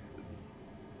help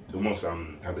almost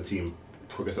have the team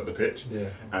progress up the pitch,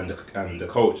 and the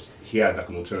coach he had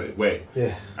an alternative way,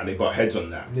 and they got heads on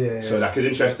that. So it's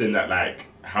interesting that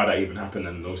how that even happened,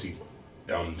 and obviously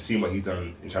seeing what he's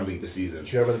done in Champions League this season.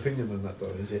 Do you have an opinion on that though?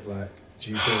 Is it do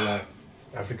you feel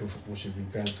African football should be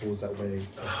going towards that way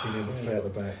of being able to play at the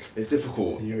back. It's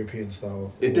difficult. The European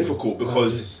style. It's difficult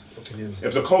because opinions.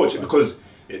 if the coach, because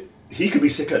he could be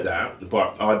sick at that,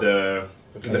 but are the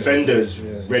defenders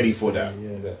ready for that?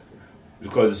 Yeah.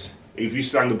 Because if you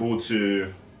slang the ball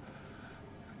to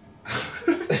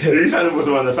if you slang the ball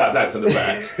to one of the fat blacks at the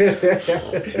back,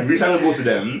 if you slang the ball to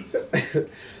them,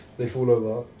 they fall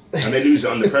over. And they lose it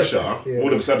under pressure,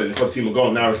 all of a sudden, because the team are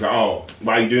gone, now it's like, oh,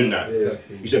 why are you doing that?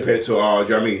 Exactly. You should pay it to, do you know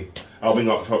what I mean? I'll bring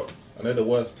up top. And they're the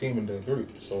worst team in their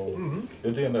group, so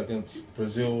they're doing that against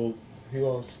Brazil, who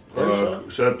else?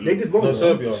 Croatia? They did well. No,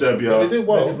 Serbia. They did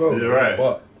well. They're right.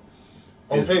 But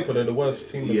on paper, they're the worst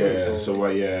team in the group. So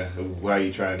why are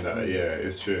you trying that? Yeah,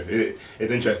 it's true.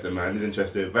 It's interesting, man. It's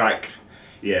interesting. But like,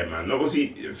 yeah, man.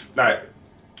 Obviously,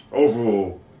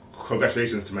 overall,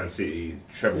 congratulations to Man City,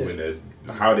 treble winners.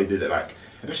 How they did it, like,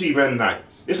 especially when like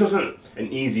this wasn't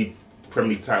an easy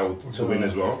Premier League title to win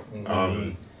as well.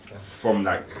 From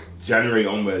like January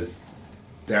onwards,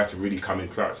 they had to really come in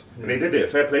clutch, and they did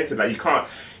it. Fair play to like you can't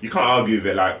argue with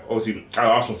it. Like obviously, I'm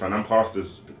an Arsenal fan. I'm past the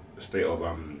state of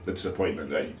the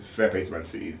disappointment. Like fair play to Man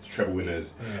City, treble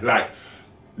winners. Like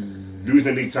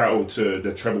losing the league title to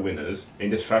the treble winners in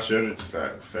this fashion, it's just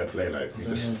like fair play. Like you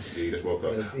just woke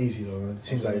up. Easy though, man. It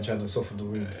seems like you're trying to soften the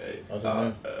wound. I don't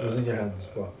know. It was in your hands,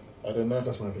 but I don't know.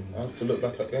 That's my opinion. I have to look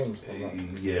back at games.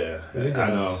 Yeah, it was in your I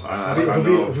hands. know. I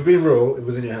know. If we're being real, it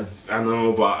was in your hands. I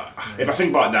know, but if I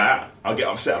think about that, I'll get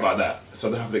upset about that.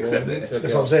 So I have to accept it.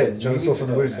 That's what I'm saying. Trying to soften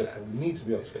the wound. We need to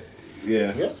be upset.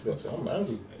 Yeah. We have to be upset. I'm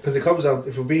angry. Because it comes down,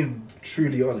 if we're being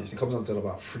truly honest, it comes down to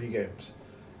about 3 games.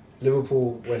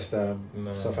 Liverpool, West Ham,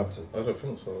 Southampton. I don't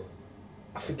think so.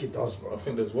 I think it does, bro. I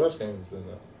think there's worse games than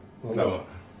that.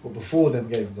 But before them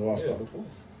games or after? Yeah, before.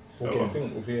 I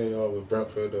think with VAR with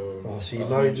Brentford or... see,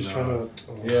 now you're just trying to...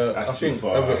 Yeah, I think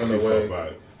Everton away...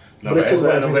 No, but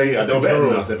Everton away, I don't better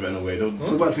than us, Everton away.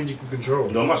 Talk about things you can control.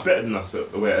 They're much better than us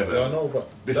away, Everton. Yeah, I know, but...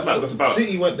 That's about...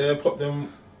 City went there, popped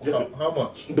them... How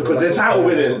much? Because they're title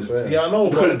winners. Yeah, I know,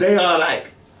 because they are like...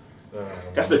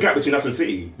 That's the gap between us and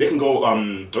City. They can go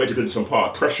away to Goodison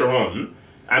Park, pressure on,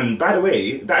 and by the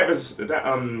way, that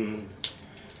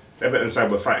Everton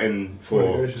side were fighting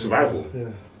for survival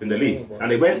in the league, and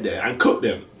they went there and cooked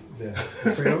them. Yeah,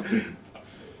 something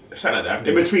like that.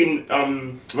 In between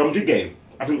Ramjig game,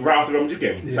 I think right after Ramjig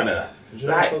game, something like that. You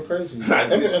know, so crazy.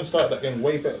 Everton started that game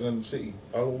way better than City.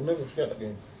 I will never forget that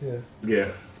game. Yeah.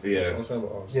 That's what I'm saying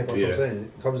about us. Yeah, but that's what I'm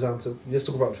saying. It comes down to, let's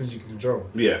talk about things you can control.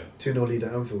 2-0 lead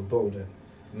at Anfield, bottled it.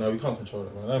 No, we can't control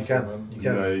it, man. You can.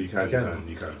 No, you can.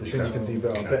 There's things you can do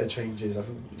better changes. I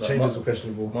think changes were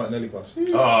questionable. Martinelli pass.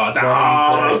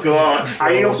 Oh, God.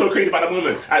 I am so crazy about the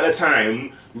moment. At the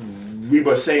time, we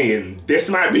were saying, this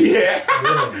might be it.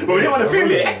 But we didn't want to feel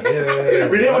it.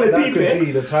 We didn't want to deep it. That could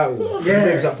be the title. If he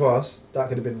makes that pass, that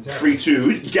could have been the title.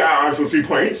 3-2, you get out for 3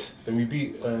 points. Then we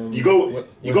beat... you go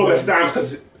West Ham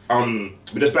because...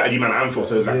 we just battered you man at Anfield,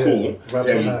 so it was like cool.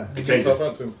 It changed.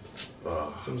 Southampton. That's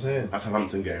what I'm saying. That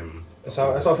Southampton game. That's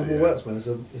how football works, man.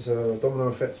 It's a domino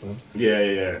effect, man.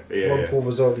 Yeah. One poor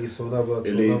result leads to another, and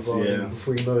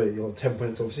before you know it, you're 10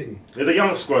 points off City. There's a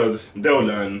young squad. They'll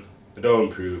learn. They'll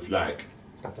improve. Like,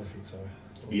 I don't think so.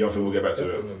 You don't think we'll get back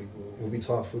to it? It'll be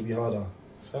tough. It'll be harder.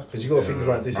 Because you got to think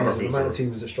about this season. The amount of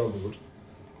teams that struggled,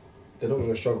 they're not going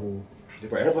to struggle. Yeah,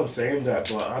 but everyone's saying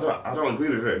that, but I don't agree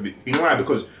with it. You know why?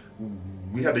 Because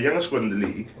we had the youngest squad in the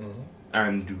league,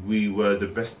 and we were the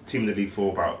best team in the league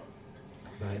for about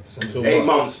 8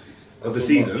 months of the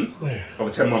season, of a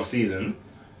 10-month season.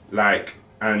 Like,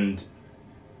 and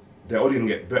they're only going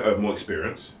to get better, more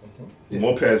experience,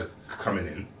 more players coming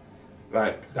in.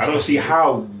 Like, I don't see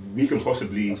how we can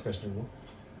possibly. That's questionable.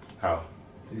 How?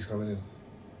 He's coming in.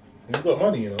 He's got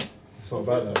money, you know. It's not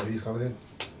about that, but he's coming in.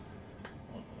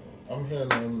 I'm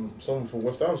hearing someone from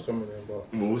West Ham's coming in,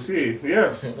 but we'll see.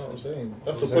 Yeah, you know what I'm saying.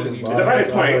 That's the quality. The valid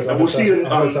point, and we'll see.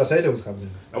 I said it was coming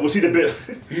in. And we'll see the bit.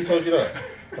 Who told you that?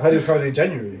 I heard he was coming in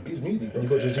January. He's meaty. And you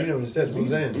got Jorginho instead. What I'm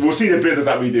saying. We'll see the business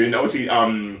that we do, and obviously,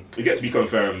 it gets to be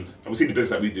confirmed. And we'll see the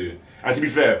business that we do. And to be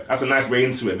fair, that's a nice way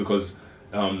into it because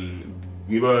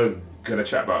we were gonna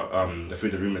chat about the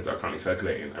further rumours that are currently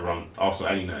circulating around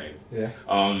Arsenal and United. Yeah.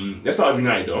 Let's start with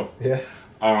United though. Yeah.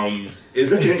 It's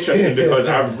looking interesting because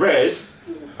I've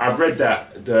read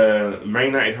that the Man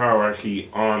United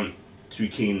hierarchy aren't too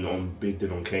keen on Big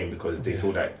Dylan Kane because they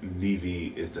feel that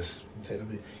Levy is just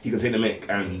he can take the mick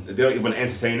and they don't even want to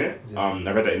entertain it. I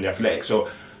read that in the Athletic. So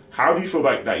how do you feel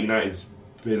about that United's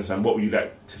business and what would you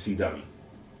like to see done?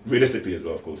 Realistically as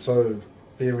well, of course. So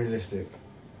being realistic,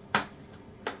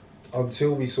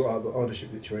 until we sort out the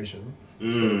ownership situation,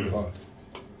 it's going to be hard.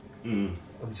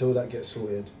 Until that gets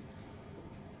sorted,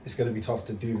 it's going to be tough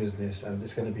to do business and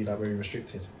it's going to be like very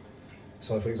restricted.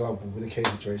 So, for example, with the Kane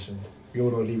situation, we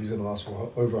all know Levy's going to ask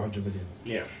for over 100 million.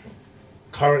 Yeah.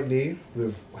 Currently,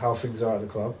 with how things are at the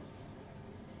club,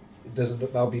 it doesn't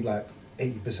look, that'll be like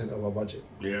 80% of our budget.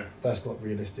 Yeah. That's not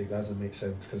realistic. That doesn't make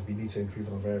sense because we need to improve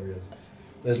in other areas.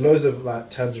 There's loads of like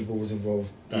tangibles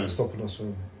involved that are stopping us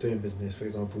from doing business. For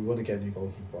example, we want to get a new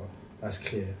goalkeeper. That's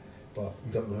clear, but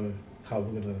we don't know how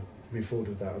we're gonna move forward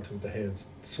with that until De Gea's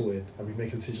sorted and we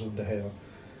make a decision on De Gea.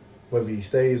 Whether he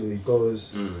stays or he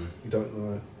goes, we don't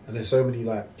know. And there's so many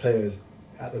like players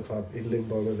at the club in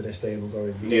limbo whether they're staying or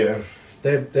going. Yeah.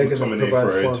 They're going to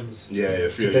provide funds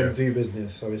to then do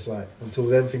business. So it's like, until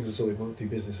then things are sorted, we won't do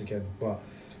business again. But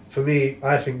for me,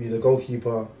 I think we need a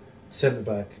goalkeeper,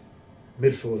 centre-back,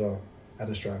 midfielder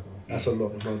and a striker. That's a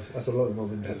lot of months. That's a lot of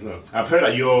money. I've heard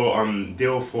that your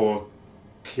deal for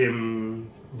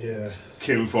Kim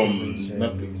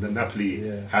from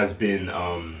Napoli has been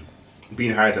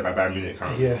being hired by Bayern Munich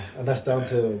currently. Yeah, and that's down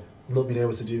to not being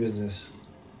able to do business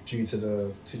due to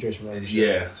the situation with ownership.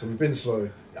 Yeah. So we've been slow.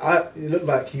 It looked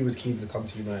like he was keen to come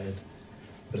to United,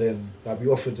 but then like we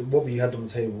offered what we had on the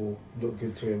table looked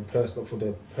good to him. For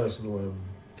the personal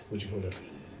what do you call it?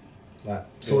 Like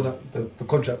sorting out the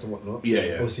contracts and whatnot. Yeah,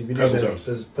 yeah. Obviously, we knew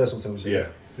there's personal terms. Yeah.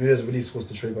 We knew there's a release clause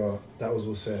to trigger. That was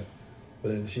all set. But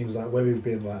then it seems like where we've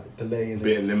been like delaying,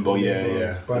 bit in limbo.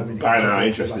 Buying our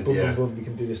interested. Like, boom, boom, we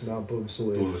can do this now. Boom,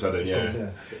 sorted. All of a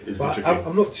sudden, But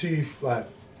I'm not too like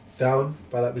down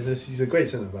by that business. He's a great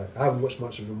centre back. I haven't watched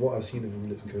much of him. What I've seen of him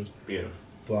looks good. Yeah.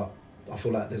 But I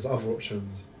feel like there's other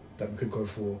options that we could go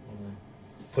for.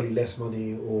 Probably less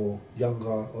money or younger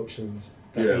options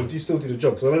that will still do the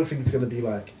job. Because I don't think it's going to be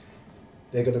like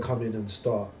they're going to come in and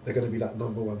start. They're going to be like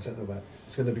number one centre back.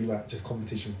 It's going to be like just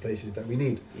competition places that we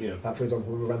need. Yeah. Like for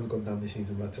example, when Moran's gone down this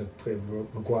season, we had to put in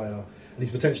Maguire, and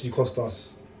he's potentially cost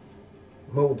us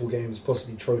multiple games,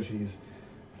 possibly trophies,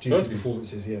 due to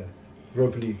performances. Yeah,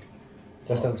 Europa League.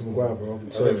 That's down to Maguire, bro.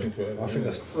 I'm sorry. I think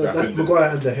that's Maguire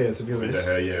and De Gea, to be honest.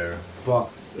 De Gea, yeah. But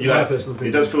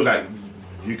it does feel like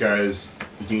you guys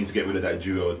need to get rid of that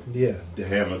duo. Yeah. De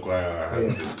Gea, Maguire.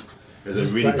 Yeah.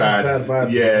 There's a really bad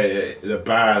vibe. Yeah, a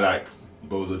bad like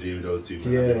Bozo G with those two.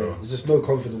 There's just no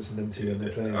confidence in them two when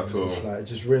they're playing. At all. It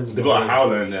just ruins. They've got a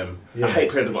howler in them. Yeah. I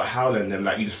hate players that got a howler in them.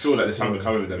 Like you just feel like there's something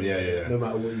coming with them. Yeah. No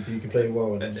matter what you do, you can play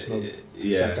well and then just know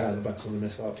that guy in the back's going to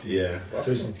mess up. Yeah. So we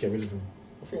just need to get rid of him.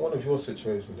 I think one of your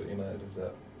situations at United is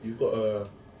that you've got a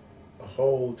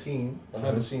whole team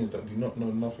behind the scenes that do not know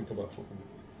nothing about football.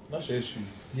 That's your issue.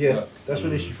 Yeah, that's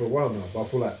been an issue for a while now. But I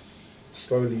feel like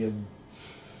slowly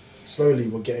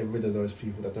we're getting rid of those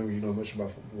people that don't really know much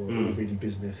about football or really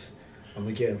business, and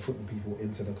we're getting football people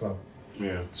into the club.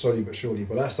 Yeah. Slowly but surely.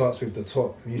 But that starts with the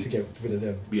top. We need to get rid of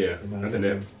them. Yeah. And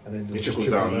then it trickles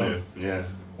down. Yeah.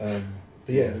 But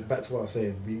yeah, back to what I was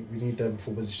saying. We need them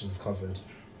for positions covered.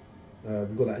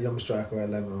 We've got that young striker at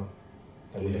Atlanta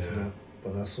that we're looking at.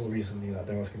 But I saw recently that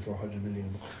they're asking for 100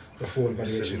 million. Before the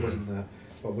valuation wasn't that.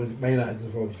 But when Man United's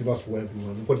involved, you can ask for whatever you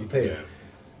want. What do you pay? Yeah.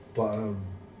 But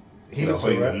he looks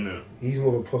alright. He's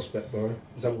more of a prospect though.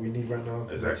 Is that what we need right now?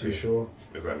 Exactly. I'm not too sure.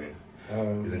 Exactly.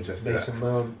 He's interesting. Mason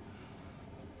Mount.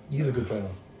 He's a good player.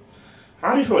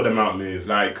 How do you feel with the Mount move?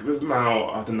 Like with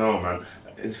Mount, I don't know, man.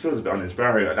 It feels a bit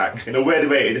uninspiring. Like in a weird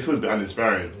way, it feels a bit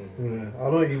uninspiring. Yeah, I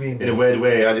know what you mean. In a weird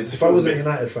way, if I was a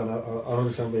United fan, I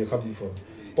understand where you're coming from.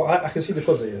 But I can see the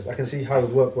positives. I can see how he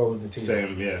would work well in the team.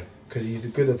 Same, yeah. Because he's a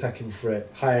good attacking threat,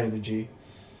 high energy.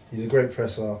 He's a great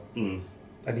presser,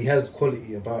 and he has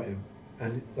quality about him.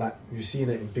 And like we've seen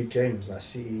it in big games, like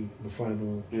City in the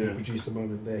final. He produced a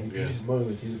moment there. He produces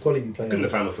moments. He's a quality player. In the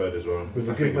final third as well. With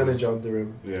a good manager under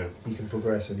him, he can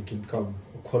progress and he can become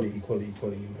a quality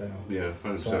player. Yeah,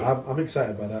 100%. So I'm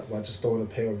excited by that, but I just don't want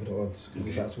to pay over the odds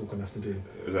because that's what we're gonna have to do.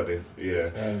 Exactly.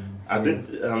 Yeah.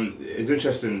 It's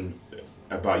interesting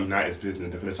about United's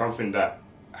business because it's something that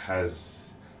has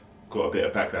got a bit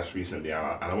of backlash recently, and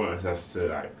I want us to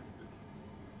like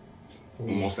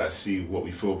almost like see what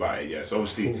we feel about it. Yeah. So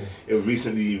obviously, it was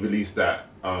recently released that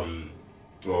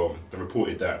they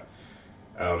reported that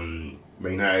Man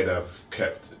United have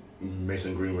kept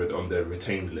Mason Greenwood on their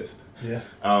retained list. Yeah.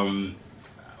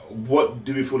 What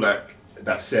do we feel like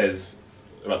that says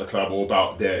about the club or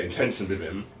about their intentions with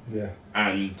him? Yeah.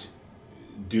 And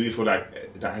do we feel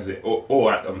like that has it,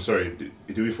 or I'm sorry,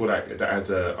 do we feel like that has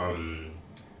a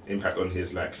impact on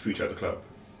his like future at the club?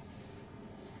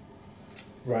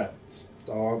 Right.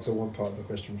 So I'll answer one part of the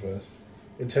question first.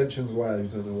 Intentions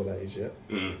wise, we don't know what that is yet.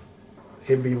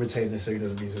 Him being retained necessarily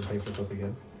doesn't mean he's going to play for the club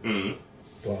again.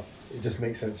 But it just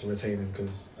makes sense to retain him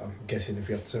because I'm guessing if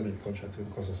we have to terminate the contract, it's going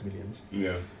to cost us millions.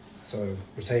 Yeah. So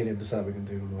retain him, decide what we can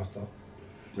do him after.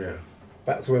 Yeah.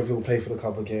 Back to whether he'll play for the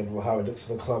club again or how it looks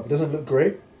for the club. It doesn't look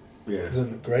great. Yeah. It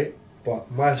doesn't look great.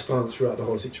 But my stance throughout the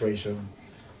whole situation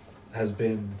has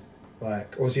been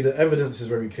like, obviously the evidence is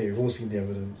very clear. We've all seen the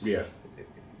evidence. Yeah.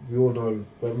 We all know,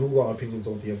 well, we've all got our opinions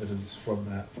on the evidence from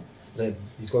that. Then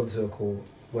he's gone to a court,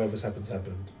 whatever's happened,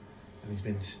 and he's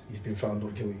been found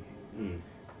not guilty.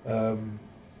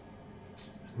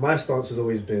 My stance has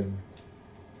always been,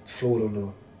 flawed or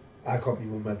not, I can't be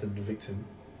more mad than the victim.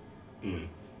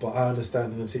 But I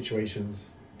understand in them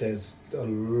situations, there's a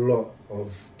lot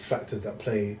of factors that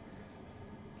play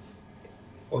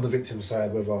on the victim's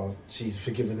side, whether she's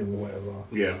forgiven him or whatever.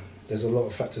 Yeah. There's a lot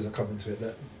of factors that come into it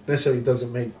that necessarily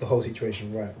doesn't make the whole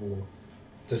situation right, or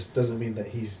just doesn't mean that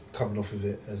he's coming off of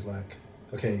it as like,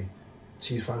 okay,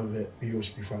 she's fine with it, we all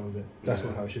should be fine with it. That's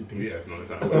not how it should be. Yeah, it's not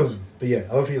exactly. But yeah,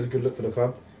 I don't think it's a good look for the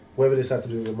club. Whatever they decide to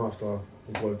do with him after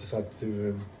is what they decide to do with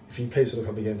him. If he plays for the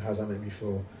club again, how does that make me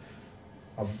feel?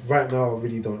 Right now, I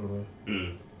really don't know.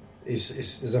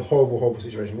 It's a horrible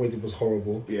situation. What he did was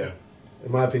horrible. Yeah.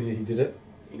 In my opinion, he did it.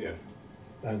 Yeah.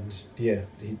 And yeah,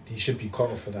 he should be cut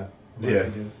off for that. In my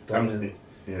opinion.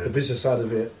 The business side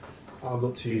of it, I'm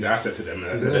not too. He's an asset to them.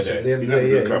 He's an asset. At the end of the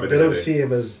day, they don't see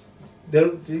him as. They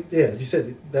don't. Yeah, as you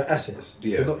said, they're assets.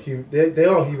 Yeah. They're not human. They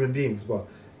are human beings, but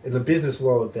in the business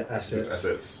world, they're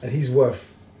assets. And he's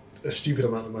worth a stupid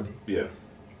amount of money. Yeah.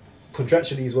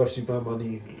 Contractually, he's worth a stupid amount of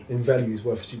money. In value, he's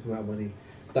worth a stupid amount of money.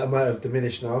 That might have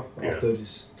diminished now after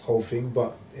this whole thing,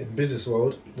 but in the business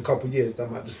world, in a couple of years,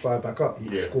 that might just fly back up.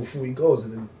 He scored 40 goals,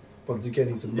 and then once again,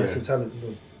 he's a massive talent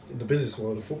in the business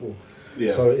world of football.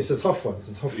 Yeah. So it's a tough one.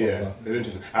 It's one. It's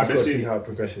interesting. I've got to see how it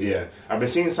progresses. Yeah, I've been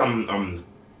seeing some,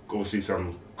 obviously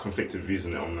some conflicted views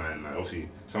on it online. Like obviously,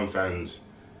 some fans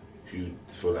who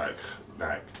feel like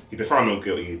if they found not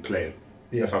guilty, play him.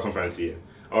 Yeah. That's how some fans see it.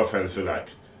 Other fans feel like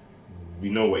we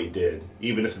know what he did,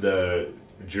 even if the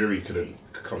jury couldn't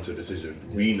come to a decision.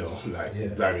 We know,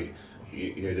 blimey,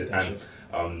 you know, and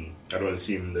I don't want to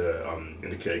see him in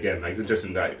the kit again. Like it's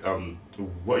interesting. Like,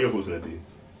 what are your thoughts on it, D?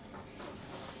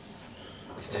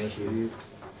 Thank you.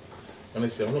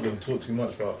 Honestly, I'm not going to talk too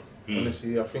much, but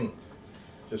honestly, I think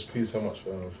it just proves how much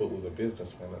football's a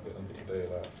business, man. At the end of the day,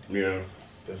 like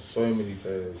there's so many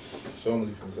players, so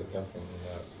many things that happen,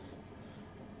 and like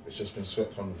it's just been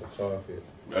swept under the carpet.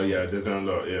 Oh yeah, there's been a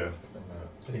lot. Yeah.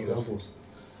 Any examples?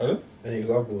 Pardon? Any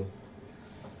examples?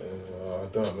 I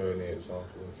don't know any examples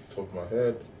off the top of my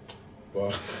head,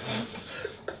 but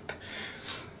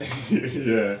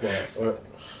yeah. But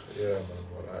yeah, man.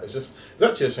 It's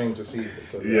actually a shame to see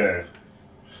because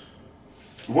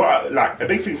what like a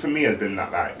big thing for me has been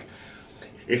that like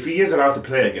if he is allowed to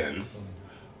play again,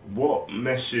 what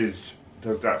message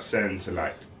does that send to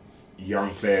like young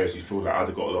players who feel like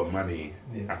I've got a lot of money,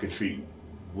 I can treat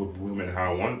women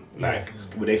how I want? Like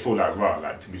would they feel like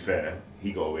like to be fair,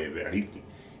 he got away with it and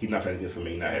he's not playing good for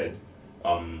Me United.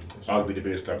 Arguably the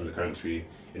biggest club in the country,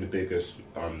 in the biggest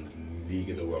league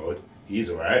in the world. He's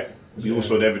alright. We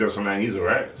also the evidence on that he's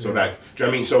alright. So like, do you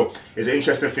know what I mean? So it's an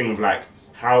interesting thing of like,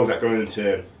 how is that going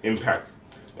to impact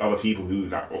other people who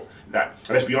like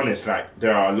let's be honest, like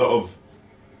there are a lot of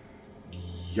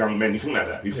young men who think like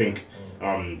that, who think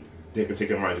they can take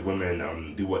advantage of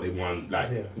women, do what they want, like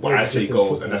what I say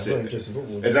goes, and that's it. Just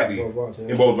football, exactly.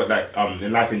 Involved, but like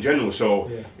in life in general. So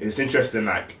it's interesting,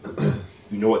 like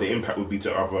you know what the impact would be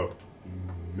to other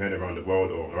men around the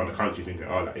world or around the country, thinking,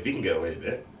 oh, like if he can get away with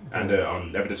it, and the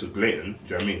evidence was blatant.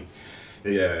 Do you know what I mean?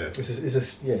 Yeah. It's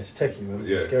techie, man. It's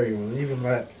a scary one. And even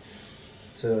like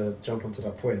to jump onto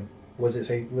that point, what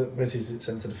message it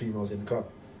sent to the females in the club?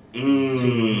 Seeing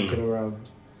them walking around.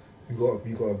 You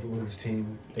got a women's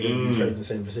team. They're going to be training in the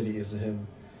same facilities as him.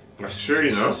 That's true,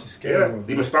 you know. It's scary, man.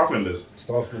 Even staff members.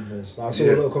 Like, I saw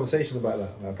a lot of conversation about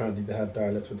that. Like, apparently, they had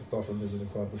dialects with the staff members of the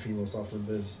club, the female staff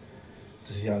members,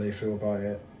 to see how they feel about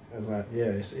it. And like,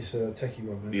 it's a techie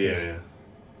one, man. Yeah.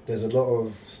 There's a lot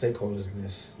of stakeholders in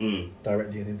this,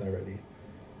 directly and indirectly.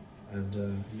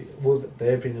 And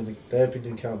their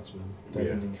opinion counts, man. Their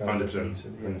opinion counts.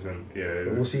 100%. Yeah.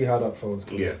 But we'll see how that folds.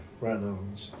 Because right now,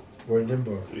 we're in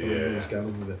limbo. Don't know what's going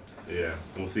on with it. Yeah,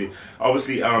 we'll see.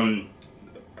 Obviously,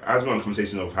 as we're on the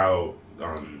conversation of how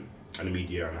and the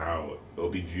media and how it'll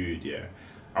be viewed,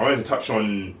 I wanted to touch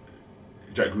on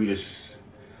Jack Grealish.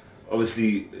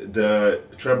 Obviously, the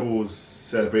trebles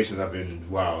celebrations have been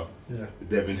wild. Yeah,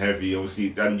 they've been heavy. Obviously,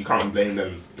 then you can't blame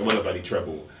them. They won a bloody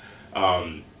treble.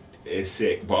 It's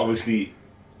sick, but obviously,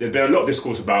 there's been a lot of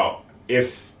discourse about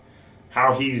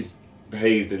how he's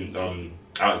behaved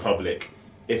out in public.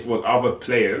 If it was other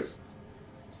players,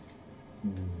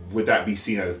 would that be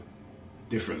seen as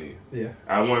differently? Yeah.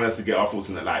 I want us to get our thoughts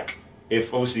on that. Like,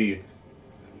 if obviously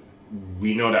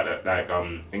we know that like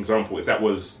example, if that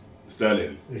was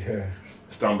Sterling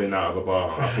stumbling out of a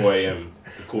bar at 4 a.m.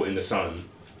 caught in the sun,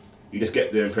 you just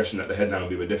get the impression that the headline would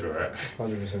be a bit different, right?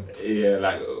 100%. Yeah,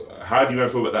 like how do you man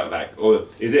feel about that? Like, or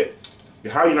is it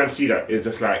how you man see that is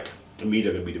just like the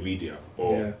media gonna be the media,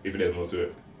 or if there's more to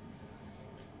it?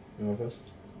 You know first?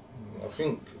 I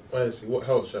think honestly, what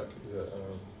helps Jack is that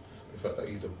the fact that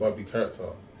he's a bubbly character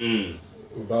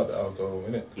without the alcohol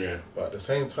in it. Yeah. But at the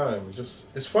same time,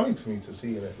 it's funny to me to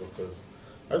see in it because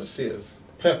I just see it as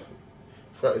Pep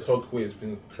throughout his whole career has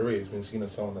been seen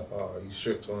as someone that he's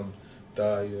strict on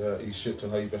diet, he's strict on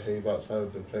how you behave outside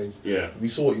of the place. Yeah. We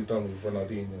saw what he's done with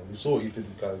Ronaldinho. We saw what he did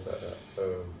with guys like that.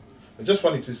 It's just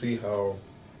funny to see how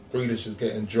Grealish is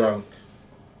getting drunk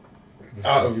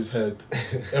out of his head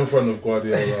in front of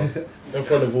Guardiola, in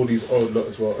front of all these old lot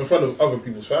as well, in front of other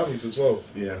people's families as well.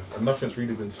 Yeah. And nothing's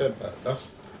really been said.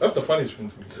 That's the funniest thing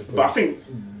to me. But I think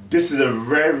this is a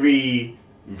very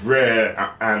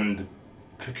rare and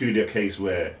peculiar case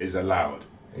where it's allowed.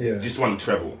 Yeah. Just one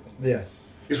treble. Yeah.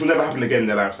 This will never happen again in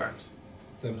their lifetimes.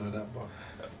 Never know that, but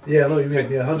yeah, I know what you mean.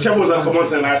 Yeah, 100%. Treble was like a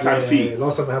once in a lifetime feat.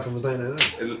 Last time it happened was 99.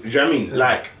 Do you know what I mean? Yeah.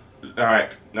 Like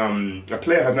a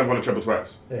player has never won a treble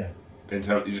twice. Yeah.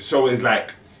 So it's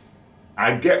like,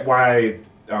 I get why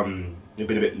they've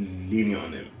been a bit lenient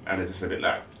on him, and it's just a bit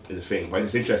like it's a thing. But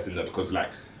it's just interesting though because like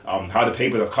how the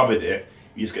papers have covered it,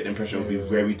 you just get the impression it would be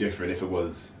very different if it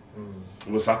was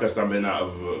Saka stumbling out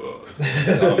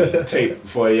of tape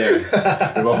 4 a.m. with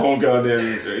a homegirl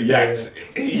named Yaks.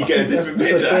 You get a different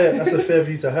picture. That's a fair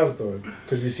view to have though,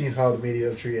 because we've seen how the media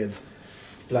have treated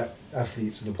black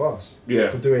athletes in the past. Yeah.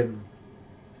 For doing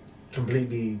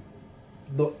completely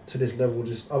not to this level,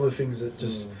 just other things that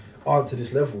just aren't to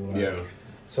this level. Like. Yeah.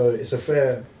 So it's a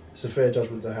fair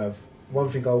judgment to have. One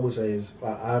thing I will say is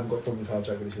like, I haven't got a problem with how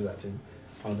Jack Grealish is acting.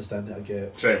 I understand that. I get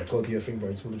it. Same. Go do your thing, bro.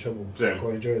 It's win the treble. Same. Go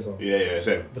enjoy yourself. Yeah,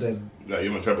 same. But then, like,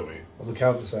 you're in trouble, mate. on the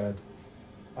counter side,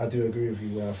 I do agree with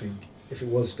you where I think if it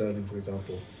was Sterling, for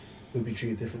example, it would be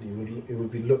treated differently. It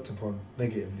would be looked upon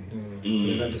negatively.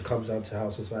 And that just comes down to how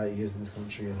society is in this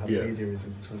country and how the media is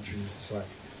in this country. It's like,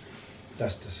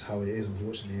 that's just how it is,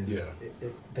 unfortunately.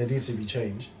 And there needs to be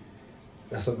change.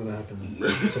 That's not going to happen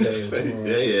today or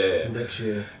tomorrow, next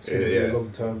year. It's going to be a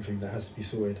long-term thing that has to be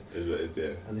sorted.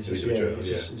 And it's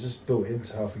just built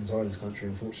into how things are in this country,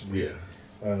 unfortunately.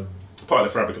 Part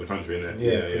of the fabric of the country, isn't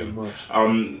it? Pretty much. I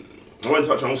want to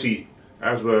touch on, obviously,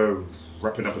 as we're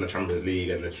wrapping up in the Champions League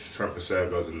and the transfer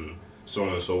sagas and so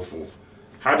on and so forth,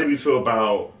 how did we feel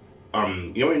about,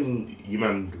 you know when you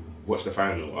man watched the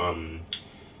final,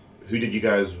 who did you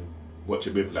guys watch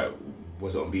it with? Like,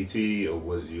 was it on BT or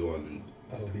was you on...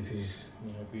 BT.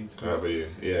 BT.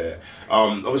 Yeah.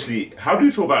 Obviously, how do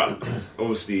you feel about,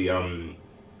 obviously,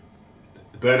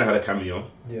 Burner had a cameo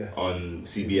on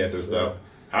CBS and stuff.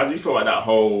 How do you feel about that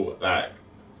whole, like,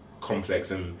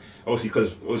 complex? And obviously,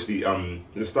 because,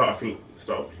 the start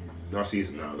of last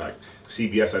season now, like,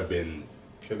 CBS have been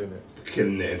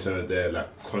killing it in terms of their,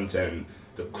 like, content,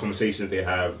 the conversations they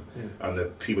have, and the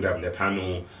people they have in their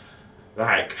panel.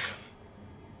 Like,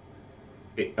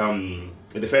 is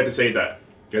it fair to say that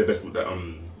they're the best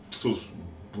source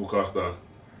broadcaster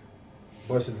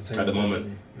most entertaining at the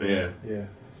moment?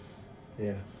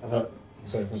 Yeah. And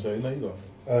sorry, no, you go.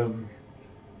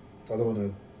 I don't want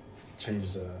to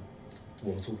change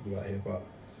what we're talking about here, but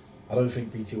I don't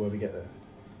think BT will ever get there.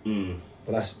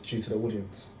 But that's due to the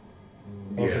audience.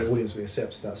 I don't think the audience will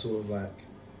accept that sort of like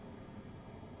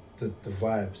the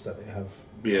vibes that they have.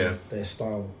 Yeah. Their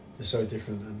style is so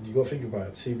different, and you got to think about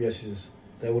it. CBS is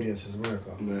their audience is America.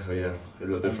 Yeah, a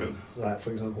little different. Like for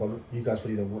example, you guys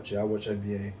probably don't watch it. I watch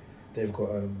NBA. They've got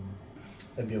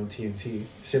NBA on TNT.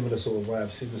 Similar sort of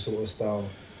vibe, similar sort of style.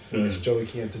 It's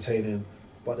jokey, entertaining,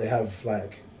 but they have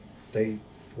like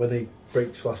when they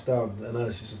break stuff down, the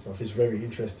analysis and stuff is very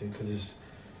interesting because it's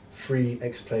 3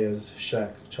 ex-players: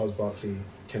 Shaq, Charles Barkley,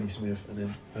 Kenny Smith, and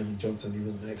then Ernie Johnson, who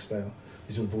wasn't an ex-player.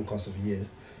 He's been a broadcaster for years.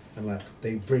 And like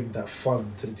they bring that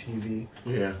fun to the TV,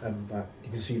 and like you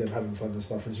can see them having fun and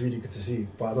stuff. And it's really good to see,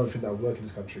 but I don't think that would work in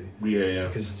this country.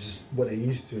 Because it's just what they're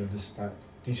used to, and just like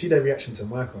you see their reaction to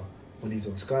Micah when he's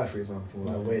on Sky, for example,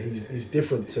 like where he's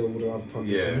different to all the other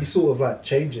pundits, and he's sort of like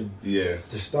changing the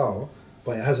style,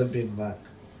 but it hasn't been like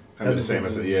the same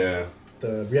as the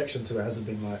reaction to it hasn't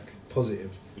been like positive.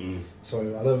 So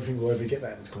I don't think we'll ever get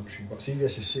that in this country. But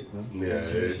CBS is sick, man. It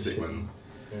is sick, man.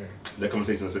 Their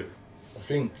conversation is sick. I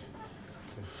think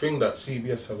the thing that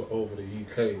CBS have over the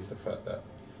UK is the fact that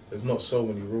there's not so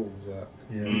many rules that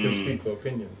you can speak your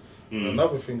opinion.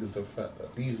 Another thing is the fact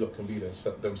that these lot can be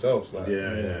themselves. Like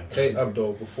Kate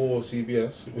Abdo before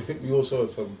CBS, we also had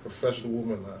some professional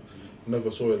women like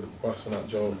never saw it busting out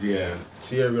jokes. Yeah.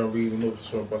 Thierry Henry, we never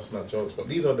saw him busting out jokes. But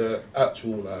these are the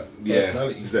actual like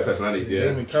personalities. It's their personalities. Yeah.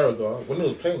 Jamie Carragher, when he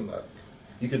was playing, like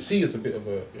you could see he was a bit of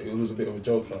a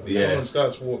joker. Yeah. On Sky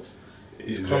Sports,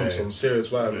 he's come from serious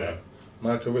vibe. Yeah. Like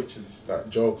Michael Richards, like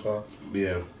Joker.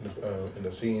 Yeah. In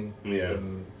the scene. Yeah.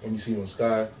 And when you see him on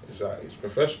Sky, it's like it's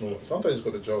professional. Sometimes he's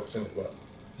got the jokes in it, but.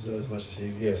 It's not as much as he.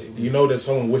 Yeah, you know, there's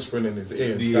someone whispering in his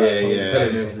ear and Sky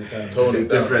telling him,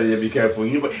 it's different. Yeah, be careful. But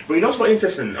you know what's quite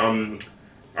interesting? I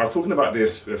was talking about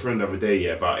this with a friend the other day.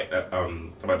 Yeah, about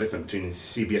the difference between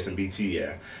CBS and BT.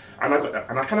 Yeah, and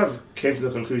I kind of came to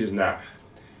the conclusion that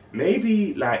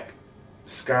maybe like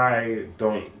Sky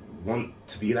don't want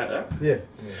to be like that. Yeah.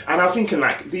 And I was thinking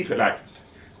like deeper, like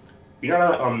you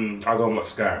know, I go and watch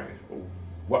Sky.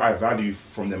 What I value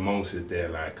from them most is their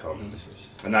like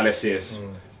analysis.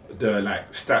 The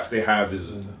like stats they have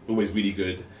is always really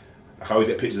good. I always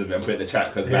get pictures of them and put it in the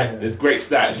chat because like there's great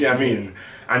stats. You know what I mean?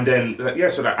 And then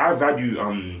so like I value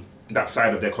that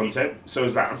side of their content. So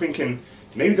it's like I'm thinking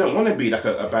maybe they don't want to be like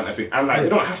a banter thing, and like they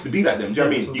don't have to be like them. Do you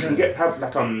know what I mean? You can have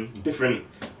like different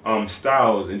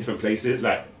styles in different places.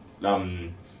 Like not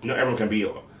everyone can be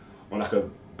on like a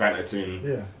banter team.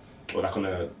 Yeah. Or like on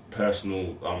a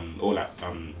personal or like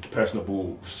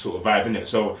personable sort of vibe in it.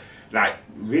 So like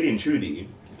really and truly,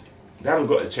 they haven't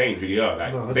got to change really.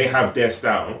 Like they have their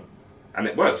style, and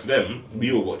it works for them.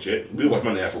 We all watch it. We all watch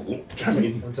Monday Night Football. Do you know what I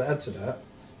mean? And to add to that,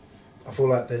 I feel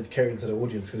like they're catering to the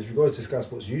audience because if you go to Sky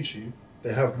Sports YouTube,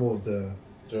 they have more of the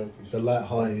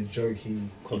light-hearted, jokey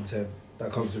content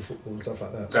that comes with football and stuff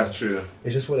like that. That's true.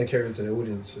 It's just what they're catering to the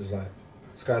audience is like.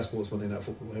 Sky Sports Monday Night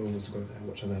Football, everyone wants to go there and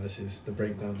watch analysis, the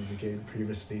breakdown of the game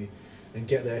previously, and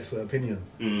get their expert opinion.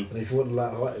 And if you want the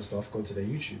light-hearted stuff, go to their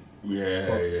YouTube. Yeah.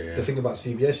 The thing about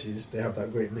CBS is they have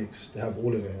that great mix. They have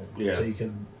all of it. Yeah. So you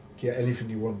can get anything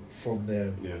you want from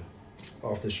their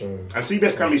after show. And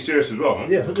CBS can be serious as well. Huh?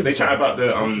 Yeah, 100%. They chat about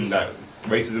the like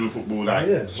racism in football,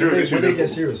 like serious. When they get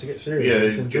serious, Yeah,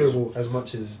 it's enjoyable as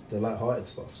much as the light-hearted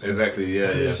stuff. So exactly. Yeah. I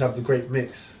think just have the great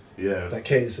mix. Yeah. That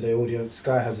caters to their audience.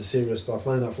 Sky has the serious stuff.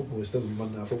 Monday Night Football is still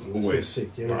Monday Night Football. It's always still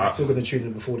sick. You're still going to tune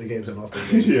in before the games and after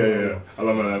the games. yeah. I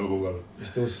love Monday Night Football. It's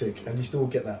still sick. And you still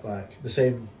get that, like, the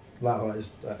same light-hearted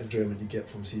enjoyment you get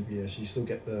from CBS. You still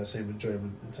get the same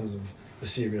enjoyment in terms of the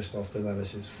serious stuff, the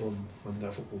analysis from Monday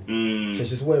Night Football. So it's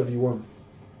just whatever you want.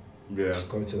 Yeah. Just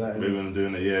go to that. Maybe I'm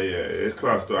doing it. Yeah. It's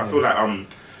class though. I feel like I'm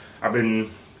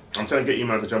trying to get you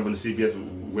man to jump on the CBS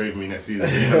wave with me next season.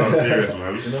 You man, I'm serious,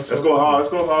 man. Let's go hard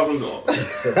on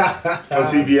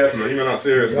CBS, man. You man, not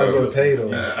serious, man. You guys got to pay though.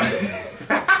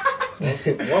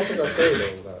 One thing I say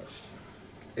though, like,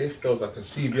 if there was like a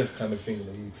CBS kind of thing in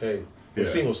the UK, we're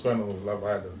seeing what's going on with Love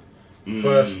Island.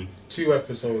 First 2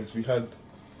 episodes, we had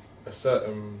a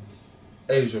certain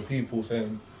age of people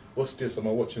saying, "What's this? Am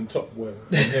I watching Top Boy?"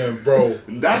 Yeah, bro.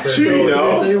 That's true,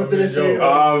 yo. They said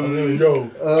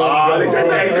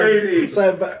crazy.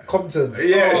 Saying back Compton.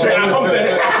 Yeah, straight out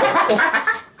Compton.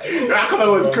 That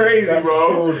comment was crazy,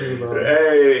 bro.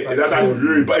 Hey, that's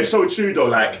rude. But it's so true though.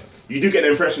 Like, you do get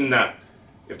the impression that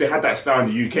if they had that style in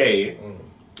the UK,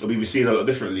 it'll be received a lot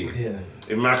differently. Yeah.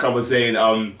 If Micah was saying,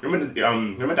 remember the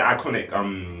iconic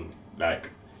like,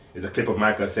 there's a clip of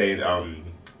Micah saying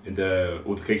in the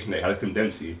altercation that he had with Tim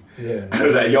Dempsey. Yeah. I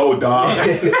was like, yo, dog.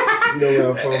 You know where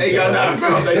I'm from. You know where I'm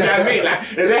from. Like, you know what I mean? Like,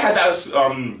 if they had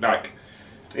that like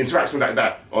interaction like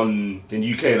that in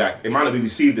UK, like it might not be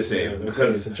received the same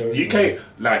because UK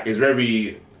like is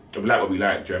very we like what we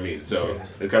like. Do you know what I mean? So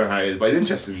it's kind of how it is. But it's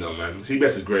interesting though, man.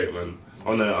 CBS is great, man.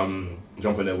 On the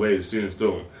jumping their waves soon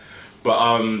still.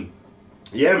 But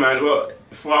yeah, man. Well,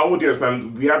 for our audience,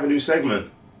 man, we have a new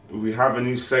segment.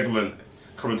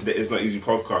 Coming to the It's Not Easy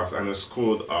podcast, and it's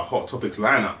called Hot Topics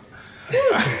Lineup.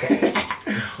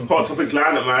 Hot Topics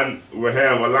Lineup, man. We're here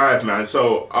and we're live, man.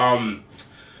 So,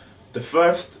 the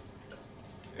first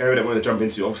area that we're going to jump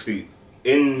into, obviously,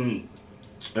 in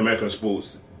American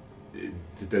sports,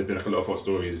 there's been like a lot of hot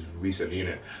stories recently,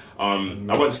 innit? I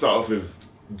want to start off with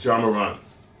Ja Morant.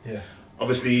 Yeah.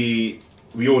 Obviously,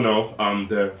 we all know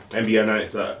the NBA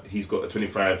announced that he's got a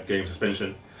 25-game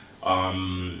suspension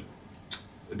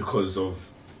because of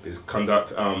his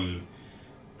conduct.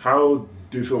 How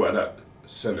do you feel about that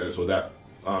sentence or that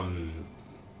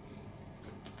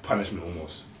punishment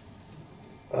almost?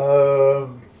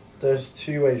 There's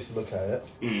 2 ways to look at it.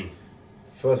 The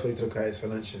first way to look at it is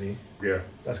financially. Yeah.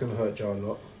 That's going to hurt Ja a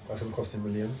lot. That's going to cost him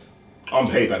millions.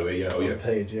 Unpaid, by the way, yeah.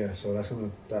 Unpaid, yeah. So that's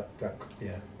going to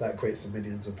that equates to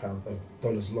millions of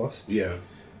dollars lost. Yeah.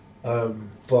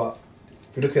 But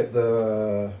if we look at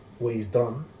what he's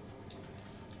done,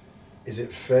 is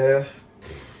it fair?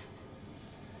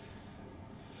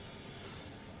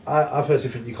 I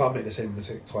personally think you can't make the same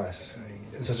mistake twice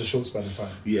in such a short span of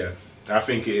time. Yeah, I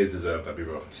think it is deserved, I'll be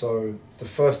real. So the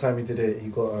first time he did it, he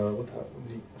got I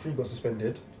think he got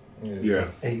suspended. Yeah.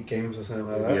 8 games or something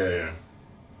like that. Yeah.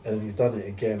 And then he's done it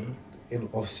again in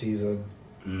off season.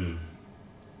 Mm.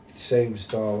 Same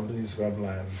style on Instagram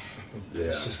Live. Yeah.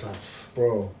 It's just like,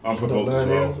 bro. Unprovoked as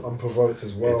well. Unprovoked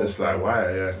as well. It's just like,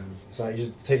 why? Yeah. It's like you're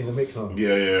just taking the mick now.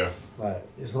 Yeah. Like,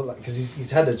 it's not like, because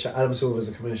he's had a chat. Adam Silver's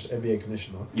a NBA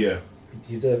commissioner. Yeah.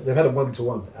 They've had a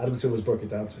 1-to-1. Adam Silver's broke it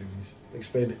down to him. He's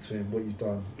explained it to him, what you've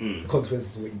done, the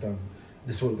consequences of what you've done.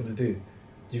 This is what we're going to do.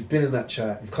 You've been in that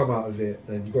chat, you've come out of it,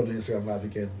 and then you got on Instagram Live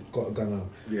again, got a gun out.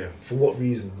 Yeah. For what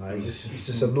reason? Like, it's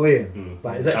just annoying.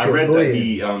 Like, it's actually I read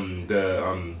annoying.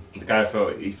 that the guy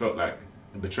felt like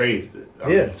betrayed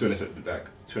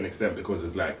to an extent, because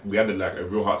it's like we had a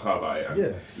real hard time about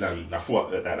it. And I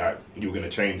thought that you were going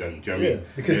to change, and do you know what I mean?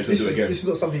 Because this is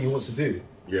not something he wants to do.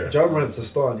 Yeah. Ja Morant's a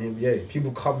star in the NBA.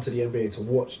 People come to the NBA to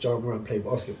watch Ja Morant play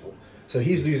basketball. So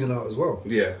he's losing out as well.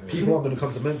 Yeah. People aren't going to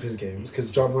come to Memphis games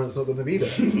because Ja Morant's not going to be there.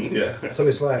 Yeah. So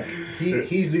it's like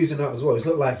he's losing out as well. It's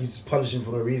not like he's punishing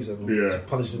for no reason or he's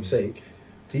punishing him's sake.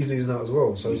 He's losing out as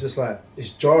well. So it's just like,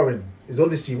 it's jarring. It's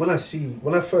honestly, when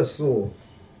I first saw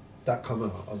that come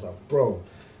out, I was like, bro,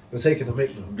 you're taking the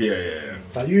mick now. Yeah.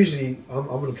 Like, usually I'm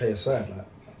going to play a side. Like,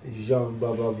 he's young,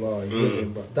 blah blah blah. He's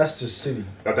living, but that's just silly.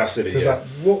 That's silly. Because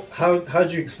like, how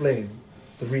do you explain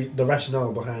the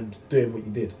rationale behind doing what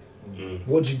you did?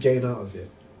 What do you gain out of it?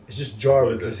 It's just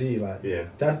jarring to see. Like,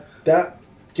 that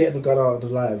getting the gun out of the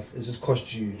live, it's just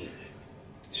cost you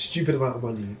stupid amount of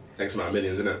money. X amount of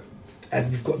millions, isn't it?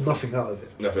 And you've got nothing out of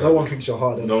it. Nothing. No one thinks you're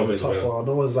harder, no one's tougher. Well.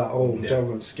 No one's like, oh, Ja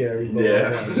Morant's scary. Blah, yeah. blah,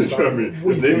 blah. It's just like, what are you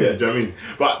doing? Do you know what I mean?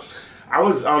 But I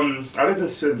was I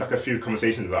listened to like a few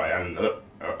conversations about it, and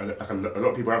a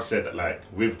lot of people have said that, like,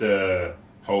 with the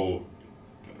whole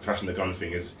flashing the gun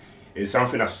thing is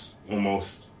something that's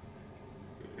almost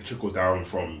trickled down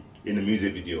from in the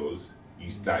music videos.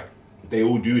 Like, they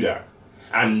all do that,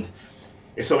 and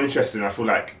it's so interesting. I feel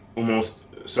like almost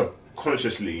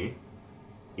subconsciously,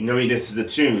 you know, this is the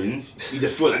tunes. You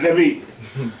just feel like, let me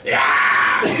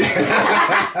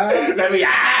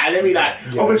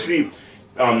like. Obviously,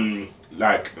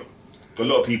 like a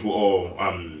lot of people, or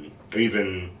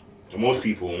even most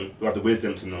people who have the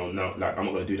wisdom to know, no, like, I'm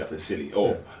not gonna do that for the silly,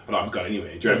 or I don't have a gun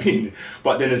anyway. Do you know what I mean?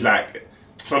 But then there's like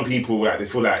some people, like, they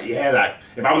feel like, like,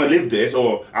 if I want to live this,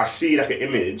 or I see like an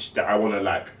image that I want to,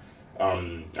 like,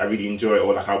 I really enjoy,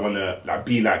 or like I want to, like,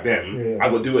 be like them, I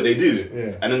will do what they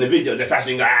do. And in the video they're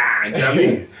flashing, do you know what I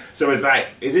mean? So it's like,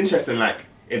 it's interesting, like,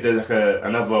 if there's like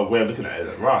another way of looking at it,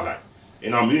 like, right, like,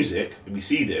 in our music, if we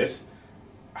see this,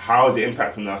 how is it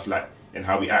impacting us, like, in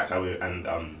how we act, and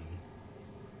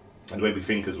the way we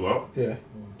think as well. Yeah,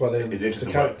 but then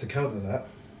to counter that,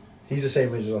 he's the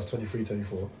same age as us, 23,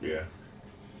 24. Yeah.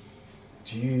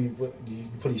 You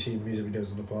probably seen music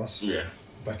videos in the past. Yeah.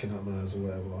 Backing up knives or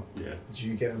whatever. Yeah. Do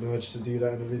you get an urge to do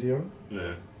that in a video?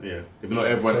 Yeah. If not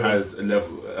everyone has a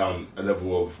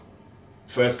level of,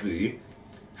 firstly,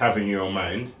 having your own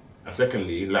mind, and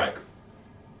secondly, like,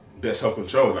 their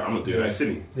self-control. Like, I'm not doing that, it's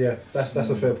silly. Yeah, that's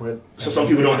a fair point. So some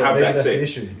people don't have that. That's the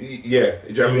issue. Yeah, do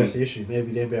you know what I mean? That's the issue.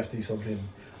 Maybe they have to do something.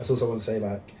 I saw someone say,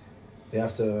 like, they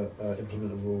have to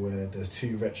implement a rule where there's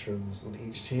 2 veterans on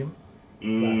each team.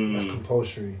 Like, that's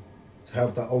compulsory, to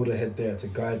have that older head there to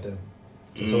guide them,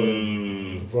 to tell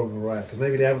them the wrong and right, because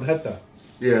maybe they haven't had that.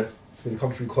 Yeah. They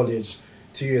come through college,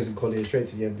 2 years in college, straight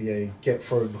to the NBA, get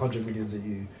thrown 100 millions at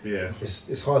you. Yeah.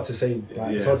 It's hard to say,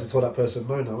 like, it's hard to tell that person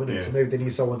no now, isn't it? So maybe they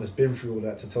need someone that's been through all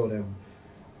that to tell them,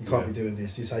 you can't be doing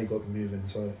this. This is how you got to be moving.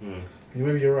 So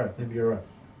maybe you're right. I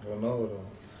don't know though.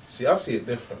 See, I see it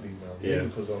differently, man. Yeah.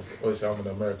 Because obviously I'm an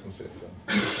American citizen.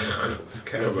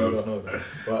 Okay, bro. Don't know that.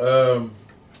 But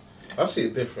I see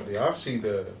it differently. I see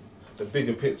the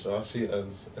bigger picture. I see it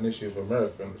as an issue of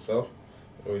America in itself.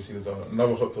 Obviously, there's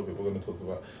another hot topic we're going to talk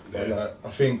about. But like, I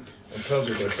think in terms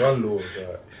of the gun laws,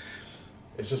 like,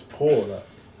 it's just poor. Like,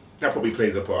 that probably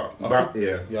plays a part. I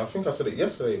think I said it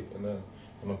yesterday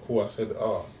in a call. I said,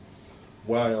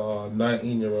 why are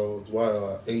 19-year-olds, why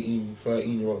are 18,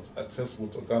 13-year-olds accessible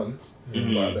to guns? But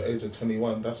at the age of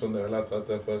 21, that's when they're allowed to have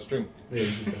their first drink. Yeah,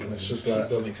 and it's just like,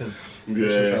 that makes sense.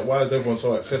 It's just like, why is everyone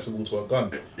so accessible to a gun?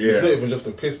 Yeah. It's not even just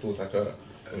a pistol, it's like a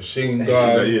machine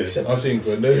gun. I'm seeing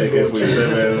grenade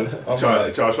launchers.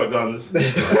 Charge shotguns.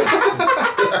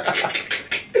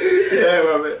 Yeah,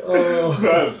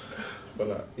 man. But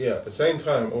like, at the same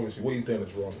time, obviously, what he's doing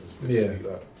is wrong. It's silly,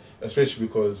 like, especially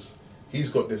because he's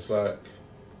got this, like,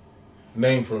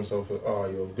 name for himself.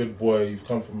 You're a good boy. You've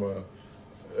come from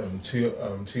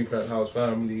two-parent house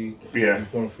family. Yeah.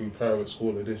 You've gone through private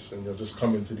school or this, and you're just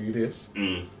coming to do this.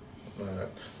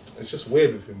 It's just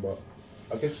weird with him, but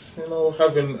I guess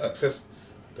having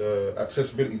the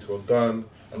accessibility to a gun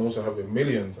and also having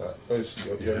millions,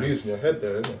 you're losing your head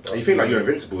there, isn't it? You feel like you're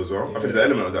invincible as well. I think there's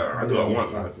an element of that. I do what I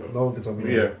want. Like, no one can tell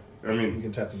me. Yeah, I mean, you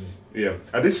can chat to me. Yeah,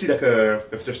 I did see like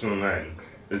a suggestion online.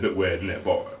 It's a bit weird, isn't it?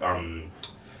 But when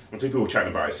two people were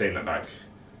chatting about it, saying that like,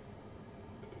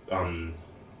 and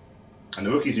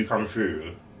the rookies who come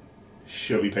through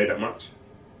shouldn't be paid that much.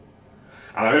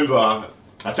 And I remember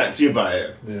I chatted to you about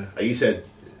it. Yeah. And you said,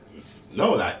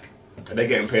 no, like they're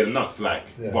getting paid enough. Like,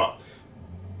 but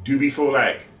do we feel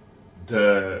like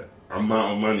the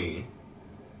amount of money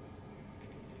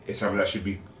is something that should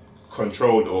be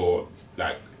controlled, or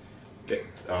like,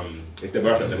 if they're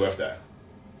worth that, they're worth that?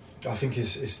 I think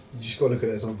it's you just got to look at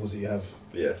the examples that you have.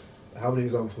 Yeah. How many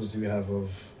examples do we have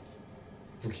of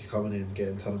rookies coming in,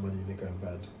 getting a ton of money and they're going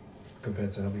bad, compared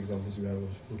to how many examples do we have of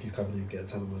rookies coming in, getting a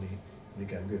ton of money and they're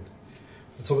getting good?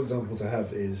 The top example to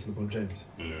have is LeBron James.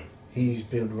 He's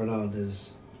been renowned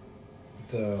as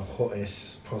the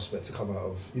hottest prospect to come out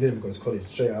of. He didn't even go to college,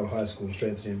 straight out of high school, straight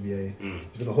into the NBA.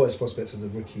 He's been the hottest prospect as a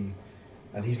rookie,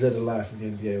 and he's led a life in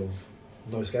the NBA of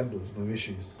no scandals, no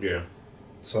issues. Yeah.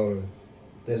 So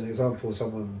there's an example of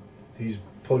someone who's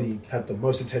probably had the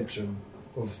most attention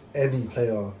of any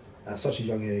player at such a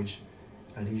young age,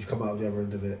 and he's come out of the other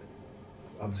end of it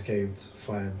unscathed,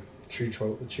 fine, true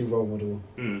role model.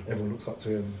 Everyone looks up to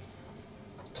him,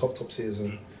 top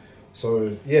citizen.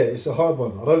 So yeah, it's a hard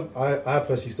one. I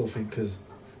personally still think, because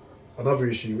another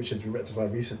issue which has been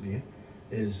rectified recently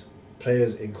is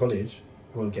players in college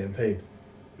weren't getting paid,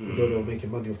 although they were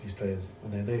making money off these players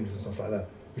and their names and stuff like that,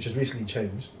 which has recently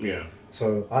changed. Yeah.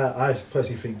 So I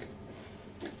personally think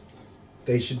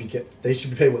they should be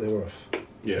paid what they're worth.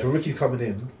 Yeah. If a rookie's coming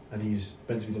in and he's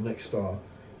meant to be the next star,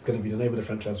 it's going to be the name of the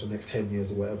franchise for the next 10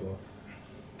 years or whatever,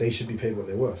 they should be paid what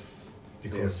they're worth.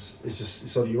 Because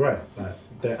it's only right. Like,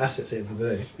 they're assets at the end of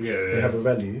the day. They have a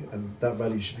value, and that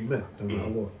value should be met no matter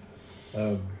what.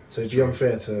 So it'd be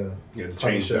unfair to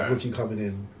punish a rookie coming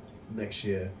in next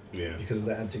year because of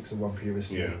the antics of one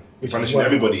previous year. Which punishing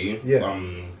everybody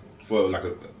for like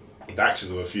the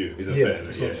actions of a few isn't fair.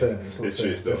 It's not fair. It's not fair.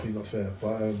 It's definitely not fair.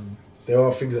 But there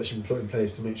are things that should be put in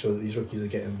place to make sure that these rookies are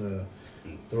getting the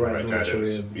right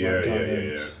nurturing, right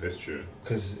guidance. That's true.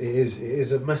 Because it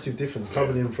is a massive difference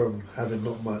coming in from having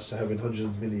not much to having hundreds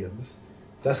of millions.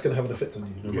 That's going to have an effect on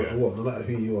you, no matter what, no matter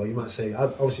who you are. You might say,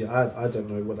 obviously, I don't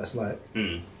know what that's like,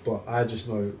 but I just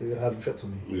know it had an effect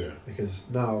on me. Yeah. Because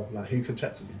now, like, who can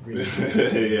chat to me? Really?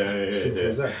 Simple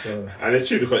as that. So. And it's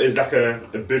true, because it's like a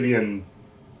 $1 billion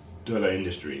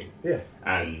industry. Yeah.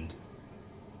 And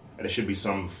there should be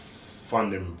some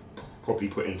funding properly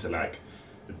put into, like,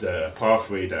 the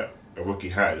pathway that a rookie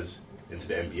has into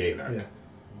the NBA. Like,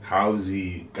 how is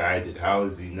he guided? How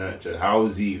is he nurtured? How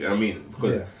is he? I mean,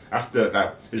 because that's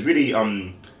it's really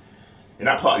in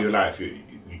that part of your life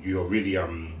you're really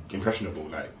impressionable.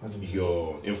 Like 100%.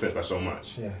 You're influenced by so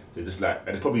much. Yeah. It's just like,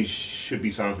 and it probably should be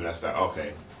something that's like,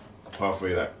 okay, a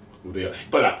pathway like.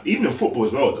 But like, even in football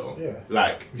as well, though.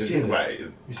 Like, you've seen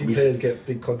players get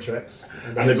big contracts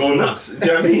and they're going nuts. Do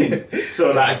you know what I mean?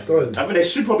 So like, I think there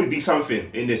should probably be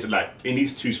something in this, like in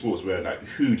these two sports where like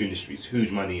huge industries,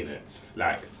 huge money in it.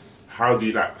 Like, how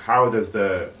does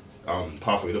the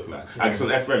pathway look like? I guess on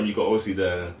FM you got obviously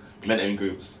the mentoring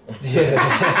groups.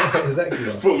 Yeah, exactly.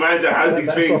 Football manager has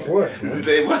these things. Works,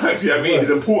 they work. Do you know what I mean? It's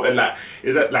important. Like,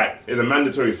 is that like it's a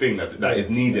mandatory thing that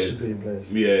is needed. That should be in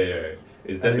place. Yeah.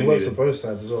 And it works on both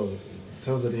sides as well. In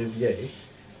terms of the NBA,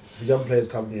 if a young player's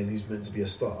coming in who's meant to be a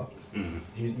star,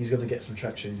 he's going to get some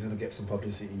traction, he's going to get some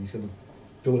publicity, he's going to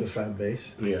build a fan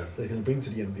base that he's going to bring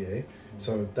to the NBA.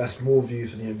 So that's more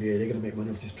views for the NBA. They're going to make money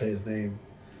off this player's name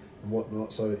and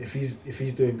whatnot. So if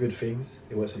he's doing good things,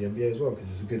 it works for the NBA as well, because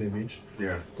it's a good image,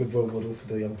 good role model for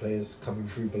the young players coming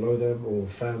through below them or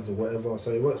fans or whatever.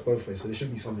 So it works both ways. So there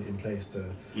should be something in place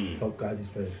to help guide these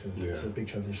players, because it's a big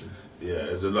transition. Yeah,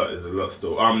 there's a lot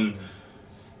still.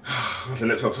 The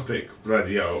next hot topic,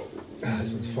 bloody hell.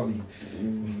 This one's funny.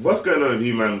 What's going on with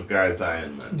you man's guys,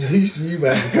 Zion, man? You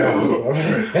man's guys, bro.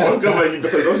 What's going on?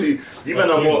 Because obviously you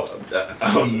man are more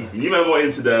more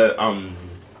into the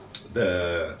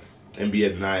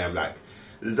NBA than I am. Like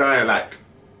Zion, like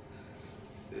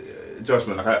Josh,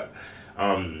 man, like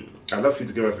I'd love for you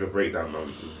to give us a breakdown on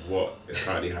what is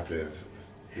currently happening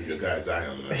with your guy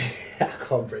Zion, man. I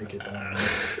can't break it down.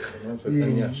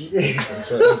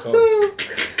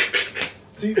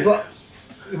 See, but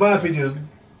in my opinion,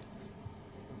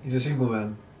 he's a single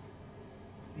man.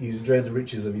 he's enjoying the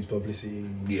riches of his publicity,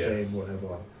 Yeah. fame,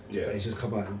 whatever. Yeah. But it's just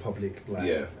come out in public, like,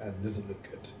 Yeah. and it doesn't look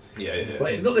good. Yeah.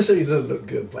 But it's not necessarily doesn't look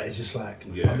good, but it's just like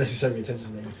Yeah. unnecessary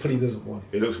attention that he probably doesn't want.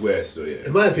 It looks weird still, yeah.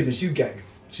 In my opinion, she's getting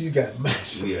mad.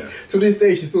 Yeah. To this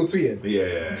day, she's still tweeting.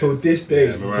 Yeah. Till this day,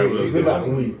 Yeah, she's Mariah tweeting. It's Wilson. been like a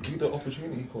week. You the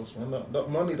opportunity cost, man. That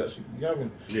money that she be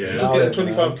having. Yeah. She's getting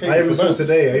 25k. I even saw for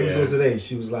today. Yeah.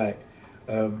 She was like,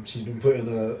 she's been putting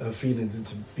her feelings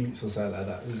into beats or something like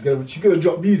that. She's gonna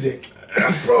drop music,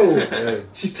 bro. Yeah.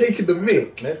 She's taking the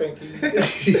mic. No, thank you.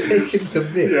 She's taking the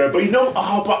mic. Yeah,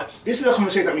 but but this is a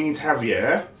conversation that we need to have,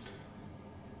 yeah?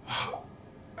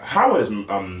 How old is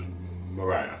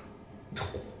Mariah?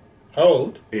 How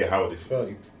old? Yeah, how old is she?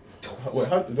 30. Wait,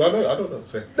 how do I know? I don't know.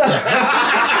 Say.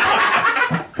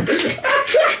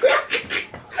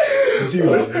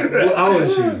 Dude, how old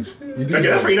is she? You do Okay,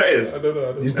 that's what you know it is. I don't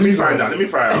know. You Let me find out.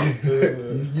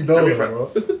 You know Let me her, find-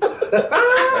 bro.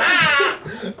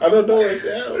 I don't know it.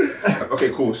 Yeah. Okay,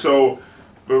 cool. So,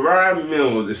 Mariah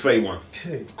Mills is 31.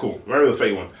 Okay. Cool. Mariah Mills is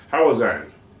 31. How old is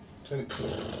Zion?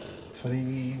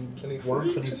 21,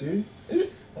 22? Hey,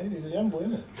 he's a young boy,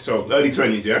 isn't it? So, early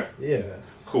 20s, yeah? Yeah.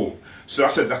 Cool. So,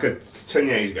 that's like a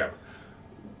 10-year age gap.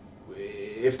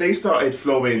 If they started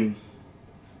flowing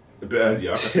a bit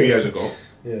earlier, a few years ago,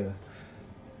 Yeah.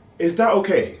 is that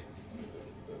okay?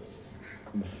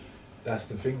 That's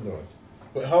the thing, though.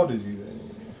 But how old is he then?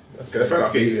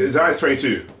 Okay, Zion's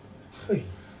 22. Hey.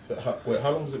 So how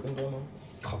long has it been going on?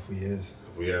 Couple years.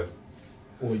 Couple years.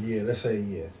 Or a year, let's say a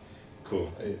year.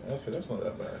 Cool. Hey, okay, that's not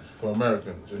that bad. For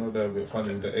Americans, you know, they're a bit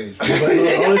funny with the age. But I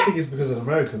don't think it's because of the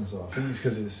Americans, though. I think it's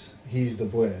because he's the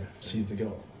boy, she's the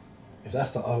girl. If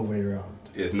that's the other way around,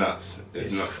 It's nuts.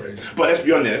 it's nuts. crazy. But let's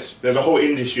be honest, there's a whole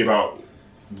industry about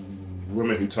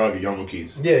women who target young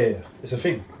rookies Yeah, it's a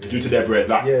thing. due to their bread.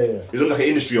 Like, Yeah. there's like an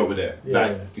industry over there. Yeah,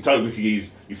 Like, yeah. you target rookies,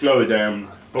 you flow with them,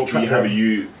 hopefully Trap you have a them.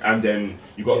 youth, and then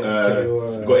you got Get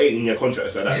your, you got 18-year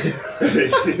contracts like that.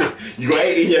 You got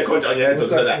 18-year contract on your head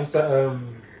What's like that, that.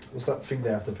 what's that thing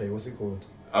they have to pay? What's it called?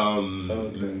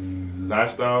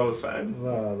 Lifestyle sign.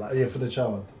 No, like, yeah, for the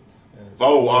child.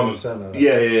 Oh, Something like that.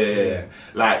 yeah.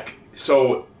 Like,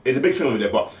 so it's a big thing over there.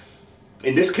 But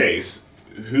in this case,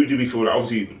 who do we feel like,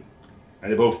 obviously,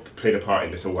 and they both played a part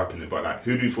in this all happening, but like,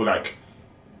 who do you feel like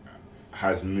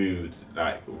has moved,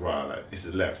 like, right, like, this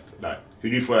is left? Like, who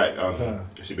do you feel like,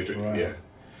 she betrayed? Right.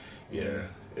 Yeah.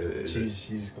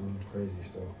 She's gone crazy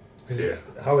still. Because Yeah.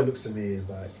 how it looks to me is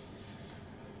like,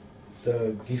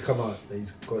 he's come out that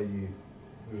he's got you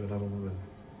with another woman.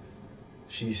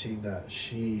 She's seen that.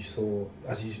 She saw,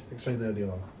 as you explained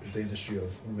earlier, the industry of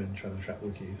women trying to trap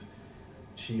rookies.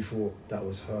 She thought that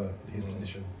was her in his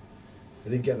position.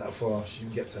 They didn't get that far. She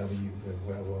didn't get to have a youth with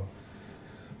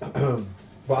whatever.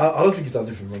 But I don't think he's done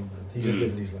anything wrong, man. He's just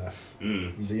living his life.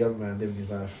 He's a young man living his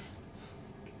life.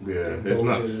 Yeah, it's Indulging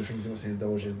nuts. in the things he wants to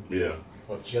indulge in. Yeah.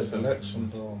 But Yes, selection,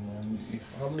 though, man.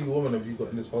 How many women have you got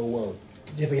in this whole world?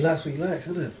 Yeah, but he likes what he likes,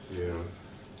 isn't it? Yeah.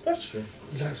 That's true.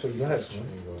 He likes what he likes, man.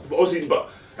 But obviously,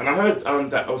 and I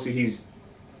heard that obviously he's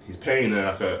paying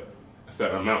her like a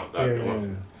certain amount, like a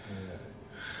month.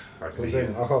 Like, I'm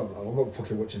saying, I'm not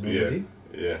pocket watching nobody.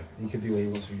 Yeah. He can do what he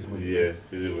wants with his money. Yeah,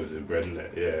 it was the bread in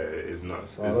it. Yeah, it's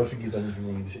nuts. So I don't think he's done anything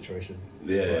wrong in the situation.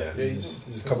 Yeah. He's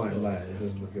just come out and lie. It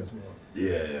doesn't look good.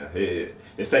 Yeah.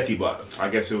 It's techie, but I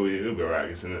guess it'll be alright,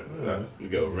 isn't it? Yeah. Like, you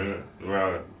get over it.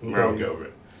 Around get over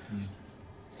it. His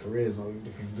career's not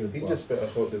looking good. He but just better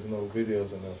hope there's no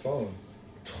videos on their phone.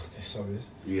 there so is.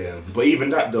 Yeah, but even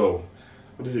that though,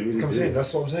 what does it really do?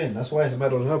 That's what I'm saying. That's why it's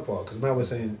mad on her part. Because now we're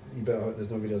saying you better hope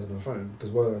there's no videos on her phone. Because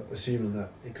we're assuming that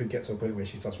it could get to a point where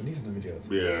she starts releasing the videos.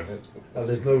 Yeah.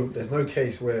 There's no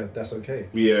case where that's okay.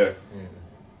 Yeah.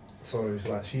 So it's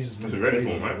like she's That's moving ready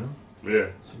crazy, for, man. man. Yeah.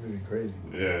 She's moving crazy.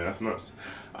 Yeah, that's nuts.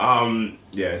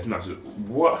 Yeah, it's nuts.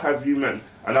 What have you meant?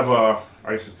 Another,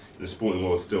 I guess, in the sporting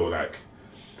world still, like,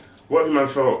 what have you man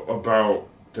felt about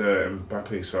the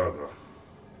Mbappe saga?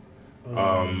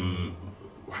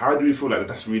 How do we feel like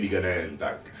that's really gonna end?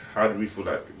 Like, how do we feel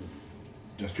like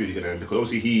that's really gonna end? Because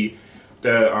obviously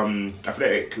the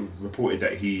Athletic reported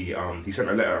that he sent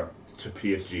a letter to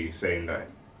PSG saying that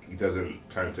he doesn't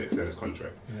plan to extend his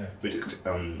contract, which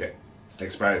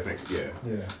expires next year.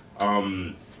 Yeah.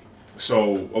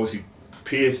 So obviously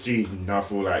PSG now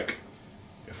feel like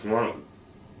if we aren't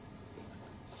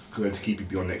going to keep you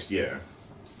beyond next year,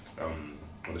 on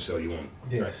the sale you want,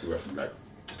 like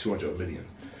 200 million.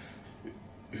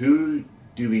 Who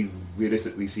do we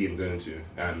realistically see him going to?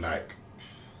 And like,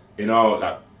 in our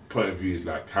like point of view, is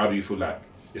like, how do you feel like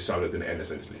your saga is going to end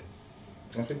essentially?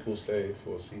 I think he'll stay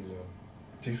for a season.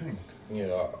 Do you think?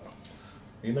 Yeah,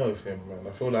 you know with him, man.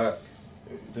 I feel like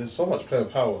there's so much player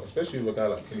power, especially with a guy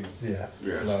like Kenny. Yeah.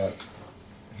 Like,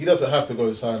 he doesn't have to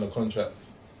go sign a contract.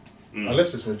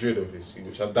 Unless it's Madrid, obviously,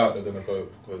 which I doubt they're going to go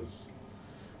because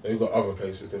they've got other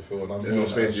places they feel. And I'm There's no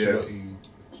space,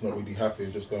 He's not really happy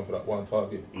just going for that one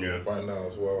target right now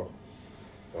as well.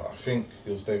 But I think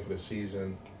he'll stay for the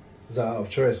season. Is that out of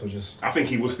choice or just? I think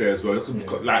he will stay as well.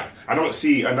 Like, I don't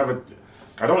see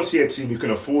a team who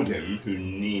can afford him who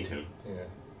need him. Yeah.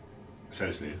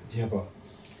 Essentially. Yeah, but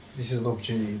this is an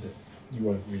opportunity that you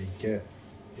won't really get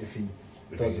if he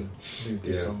doesn't move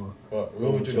this summer. But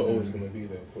Real Madrid are always going to be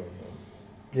there for him.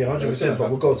 Yeah, 100%.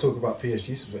 But we've got to talk about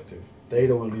PSG's perspective. They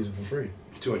don't want to lose him for free.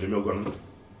 200 mil gone.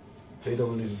 They don't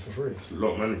want to lose him for free. It's a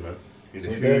lot of money, man. So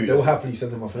they'll happily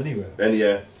send him off anywhere. And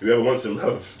whoever wants him,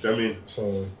 love. Do you know what I mean?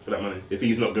 So for that money, if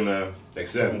he's not gonna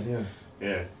extend,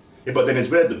 yeah. But then it's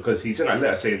weird because he sent that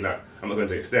letter saying that I'm not going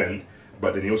to extend,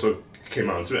 but then he also came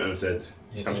out on Twitter and said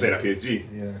I'm staying at PSG.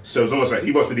 Yeah. So it's almost like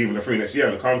he wants to leave in the free next year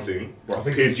on the counting, but I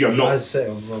think PSG are not. As set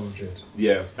on Real Madrid.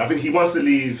 Yeah, I think he wants to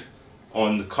leave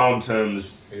on calm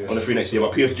terms on the free next year,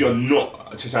 but PSG are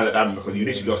not trying to let that happen because you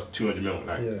literally lost 200 mil,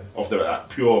 off the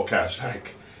pure cash,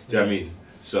 like. Do you know what I mean?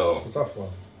 So it's a tough one.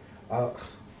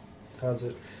 How's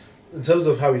it? In terms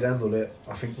of how he's handled it,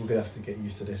 I think we're gonna have to get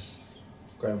used to this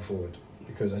going forward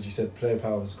because, as you said, player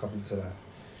power has come into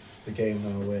the game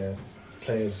now, where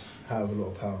players have a lot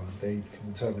of power and they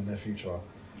can determine their future.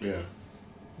 Yeah.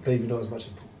 Maybe not as much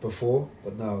as before,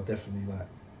 but now definitely like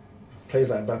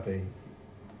players like Mbappe,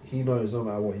 he knows no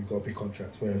matter what, he's got a big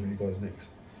contract wherever he goes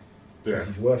next. Because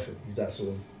he's worth it. He's that sort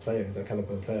of player, that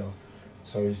caliber of player.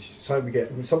 So it's something we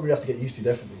have to get used to,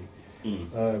 definitely.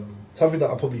 Something that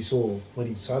I probably saw when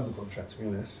he signed the contract, to be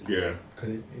honest. Yeah.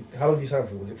 Because how long did he sign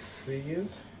for? Was it 3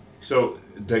 years? So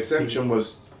the extension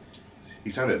was, he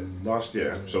signed it last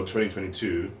year, so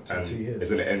 2022, so and 2 years.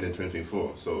 it's going to end in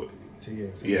 2024. So 2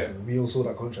 years. Yeah. We all saw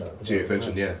that contract. 2 year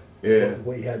extension, yeah.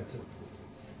 What he had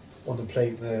on the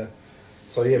plate there.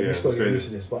 So we just got to get used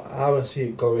to this. But how I see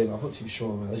it going, I'm not too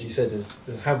sure, man. As you said, there's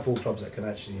a handful of clubs that can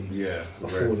actually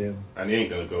afford him. And he ain't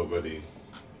going to go bloody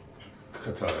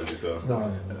Qatar, is it? So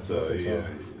no. So Qatar.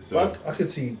 So but I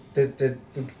could see the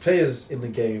players in the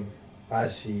game I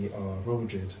see are Real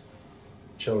Madrid,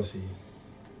 Chelsea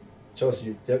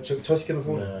can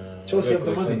afford it. Chelsea have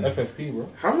the money. FFP, bro.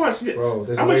 How much? Bro,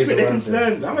 there's how much ways they can around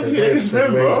spend? it. How much they can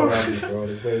spend, bro?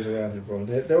 There's ways around it, bro.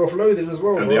 They're offloading as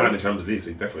well, and bro. they are in the Champions League, so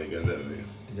you definitely get that.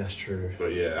 That's true.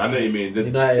 But yeah, I know what you mean.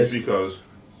 United. It's because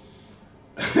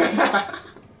I've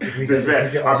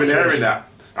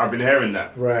been hearing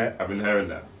that. Right. I've been hearing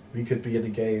that. We could be in the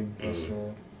game. That's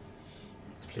true.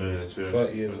 Yeah, true.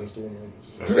 30 years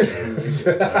installments.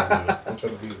 I'm trying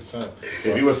to be the same.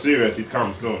 If he was serious, he'd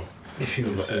come soon. If he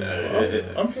was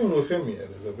serious. I'm feeling with him,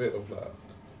 there's a bit of like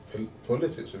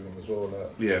politics with him as well.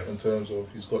 Like, in terms of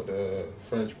he's got the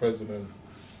French president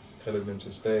telling him to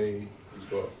stay. He's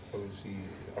got, obviously,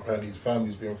 apparently his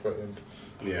family's being threatened.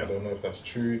 Yeah. I don't know if that's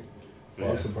true.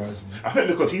 That surprised me. I think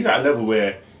because he's at a level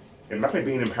where Mbappe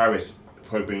being in Paris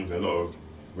probably brings a lot of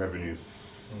revenue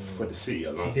for the city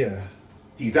alone. Yeah.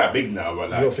 He's that big now, but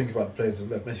like... You got to think about the players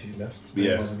that left. Messi's left.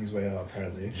 Neymar's on his way out,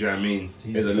 apparently. Do you know what I mean?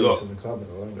 He's There's the a lot. face of the club at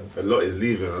the moment. A lot is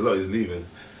leaving.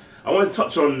 I want to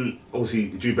touch on,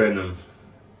 obviously, Jude Bellingham.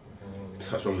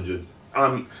 Touch on Madrid.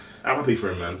 I'm happy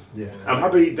for him, man. Yeah. I'm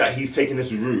happy that he's taking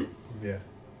this route. Yeah.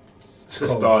 To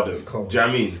stardom. It's cold. Do you know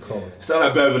what I mean? It's cold. Start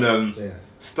at Birmingham. Yeah.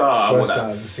 Start First at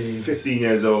time, 15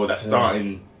 years old. That's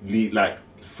starting league, like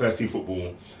first team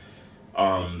football.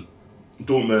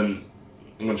 Dortmund,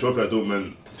 won trophy at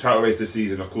Dortmund. Title race this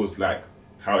season, of course. Like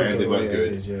how it ended weren't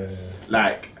good. Yeah.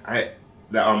 Like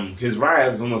his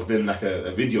rise has almost been like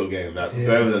a video game. Like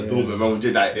Birmingham, Dortmund, Real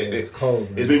Madrid. Like it's cold.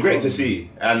 Man. It's been great to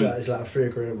see. And it's like a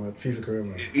FIFA career mode.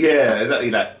 Yeah, exactly.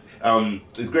 Like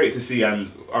it's great to see. And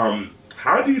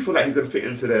how do you feel like he's going to fit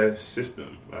into their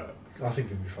system? I think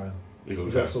he'll be fine.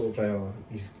 He's that sort of player.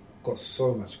 He's got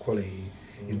so much quality.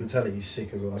 His mentality is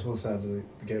sick as well. That's one side of the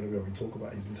game that we already talk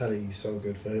about. His mentality is so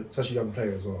good for such a young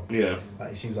player as well. Yeah. Like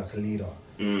he seems like a leader.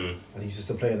 And he's just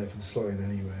a player that can slot in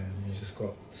anywhere. And he's just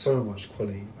got so much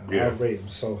quality. And I rate him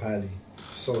so highly.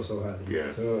 So highly.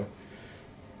 Yeah. So,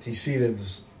 his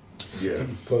ceilings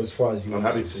go as far as he I'm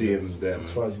wants. happy to see him there, man.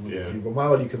 As far as he wants to. But my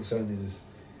only concern is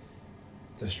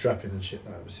the strapping and shit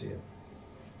that I'm seeing.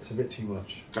 It's a bit too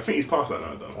much. I think he's past that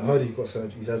now, though. I heard he's got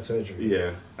surgery. He's had surgery.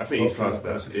 Yeah, I think he's past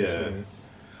that. Yeah.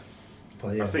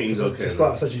 But yeah, I think he's okay. To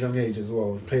start at such a young age as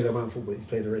well, played a man football. He's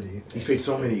played already. He's played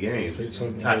so many games. He's played so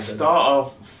many like games. Start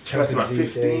off first about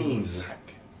 15. Games.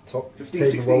 Like Top 15,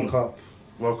 played 16. the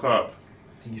World Cup.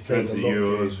 He's played a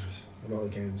lot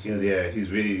of games.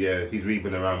 He's really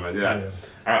been around, man. Yeah.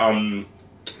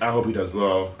 I hope he does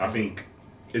well. I think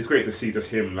it's great to see just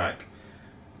him, like,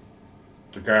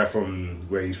 the guy from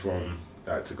where he's from,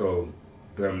 like, to go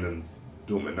Birmingham,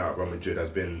 Dortmund now, Real Madrid has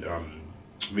been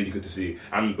really good to see.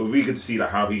 And really good to see, like,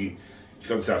 how he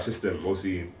fell into our system.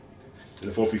 Obviously, in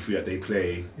the 4-3-3 that they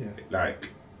play, like,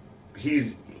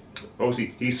 he's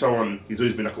someone, he's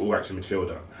always been like an all-action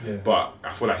midfielder. Yeah. But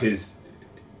I feel like his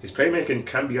playmaking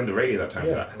can be underrated at times.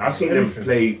 Yeah. Like, I've seen him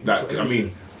play, like,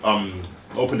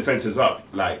 open defenses up,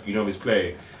 like, you know, his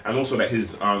play. And also, like,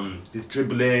 his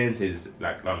dribbling, his,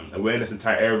 like, awareness in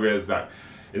tight areas, like,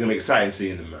 it's gonna be exciting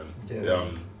seeing him, man. Yeah.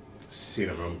 Seeing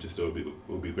him, just will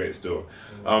be great still.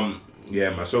 Yeah,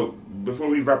 man. So before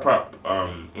we wrap up,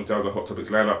 in terms of Hot Topics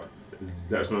lineup,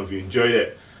 let us know if you enjoyed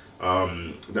it.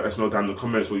 Let us know down in the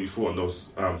comments what you thought on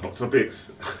those Hot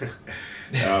Topics.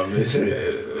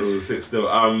 It was sick still.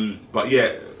 But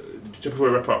yeah, just before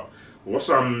we wrap up, what's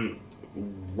one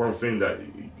thing that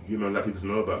you know let people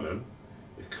know about, man?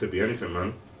 It could be anything,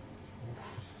 man.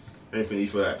 Anything you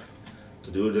feel like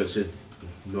the audience should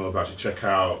know about, should check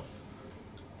out.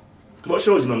 What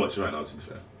shows you not watching right now, to be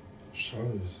fair?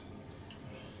 Shows?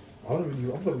 I'm not really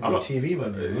a TV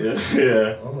man.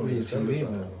 Yeah. I'm not really a TV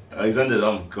man. Alexander's,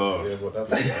 oh god. Yeah, but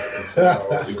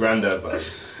that's Your granddad, man.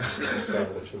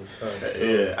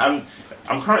 Yeah,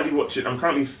 I'm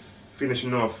currently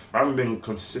finishing off. I haven't been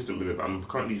consistent with it, but I'm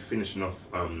currently finishing off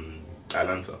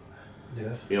Atlanta.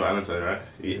 Yeah. You know Atlanta, right?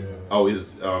 Yeah. Oh,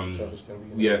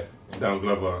 Dan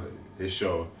Glover, his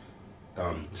show,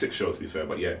 6 show to be fair,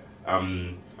 but yeah, I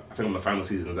think I'm the final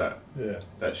season of that. Yeah.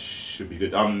 That should be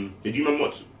good. Did you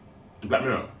watch Black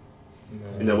Mirror?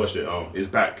 No. You never watched it? Oh, it's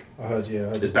back. I heard.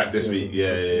 It's back this week.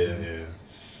 Yeah.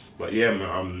 But yeah,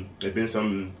 man, there's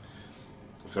been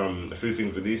a few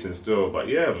things releasing still, but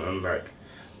yeah, man, like,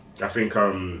 I think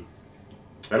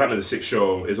Atlanta, the 6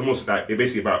 show, is almost like, it's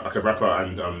basically about like a rapper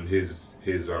and his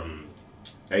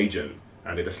agent,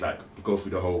 and they just like go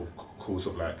through the whole course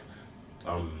of like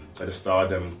at the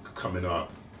stardom coming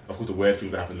up. Of course, the weird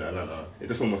things that happen in Atlanta. It's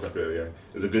just almost like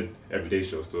it's a good everyday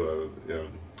show still. Give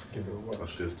it a watch.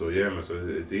 That's good still, yeah, man. So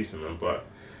it's decent, man. But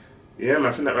yeah, man,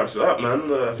 I think that wraps it up,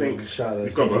 man. I think. Shout out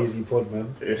to the Easy Pod,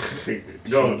 man.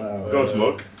 Go on,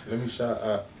 Smoke. Let me shout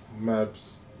out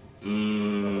Mabs. You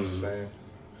know what I'm saying?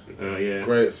 Yeah.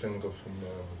 Great singer from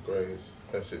Grays,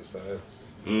 Essex Sides.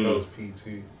 That was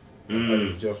P2.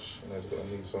 And Josh, and he's got a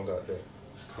new song out there.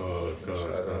 Cool.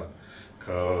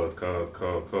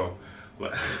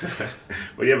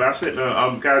 But yeah, that's it,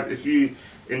 man. Guys, if you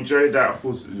enjoyed that, of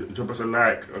course, drop us a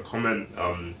like, a comment,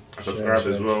 subscribe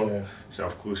as well. Share. So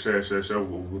of course, share.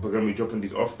 We're gonna be dropping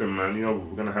these often, man. You know,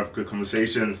 we're gonna have good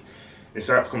conversations,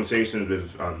 insightful conversations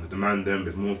with the man, them,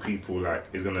 with more people. Like,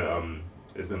 it's gonna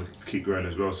keep growing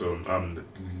as well. So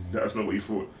let us know what you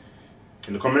thought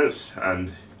in the comments,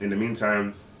 and in the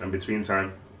meantime and between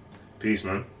time, peace,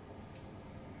 man.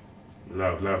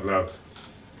 Love.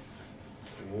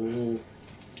 Ooh.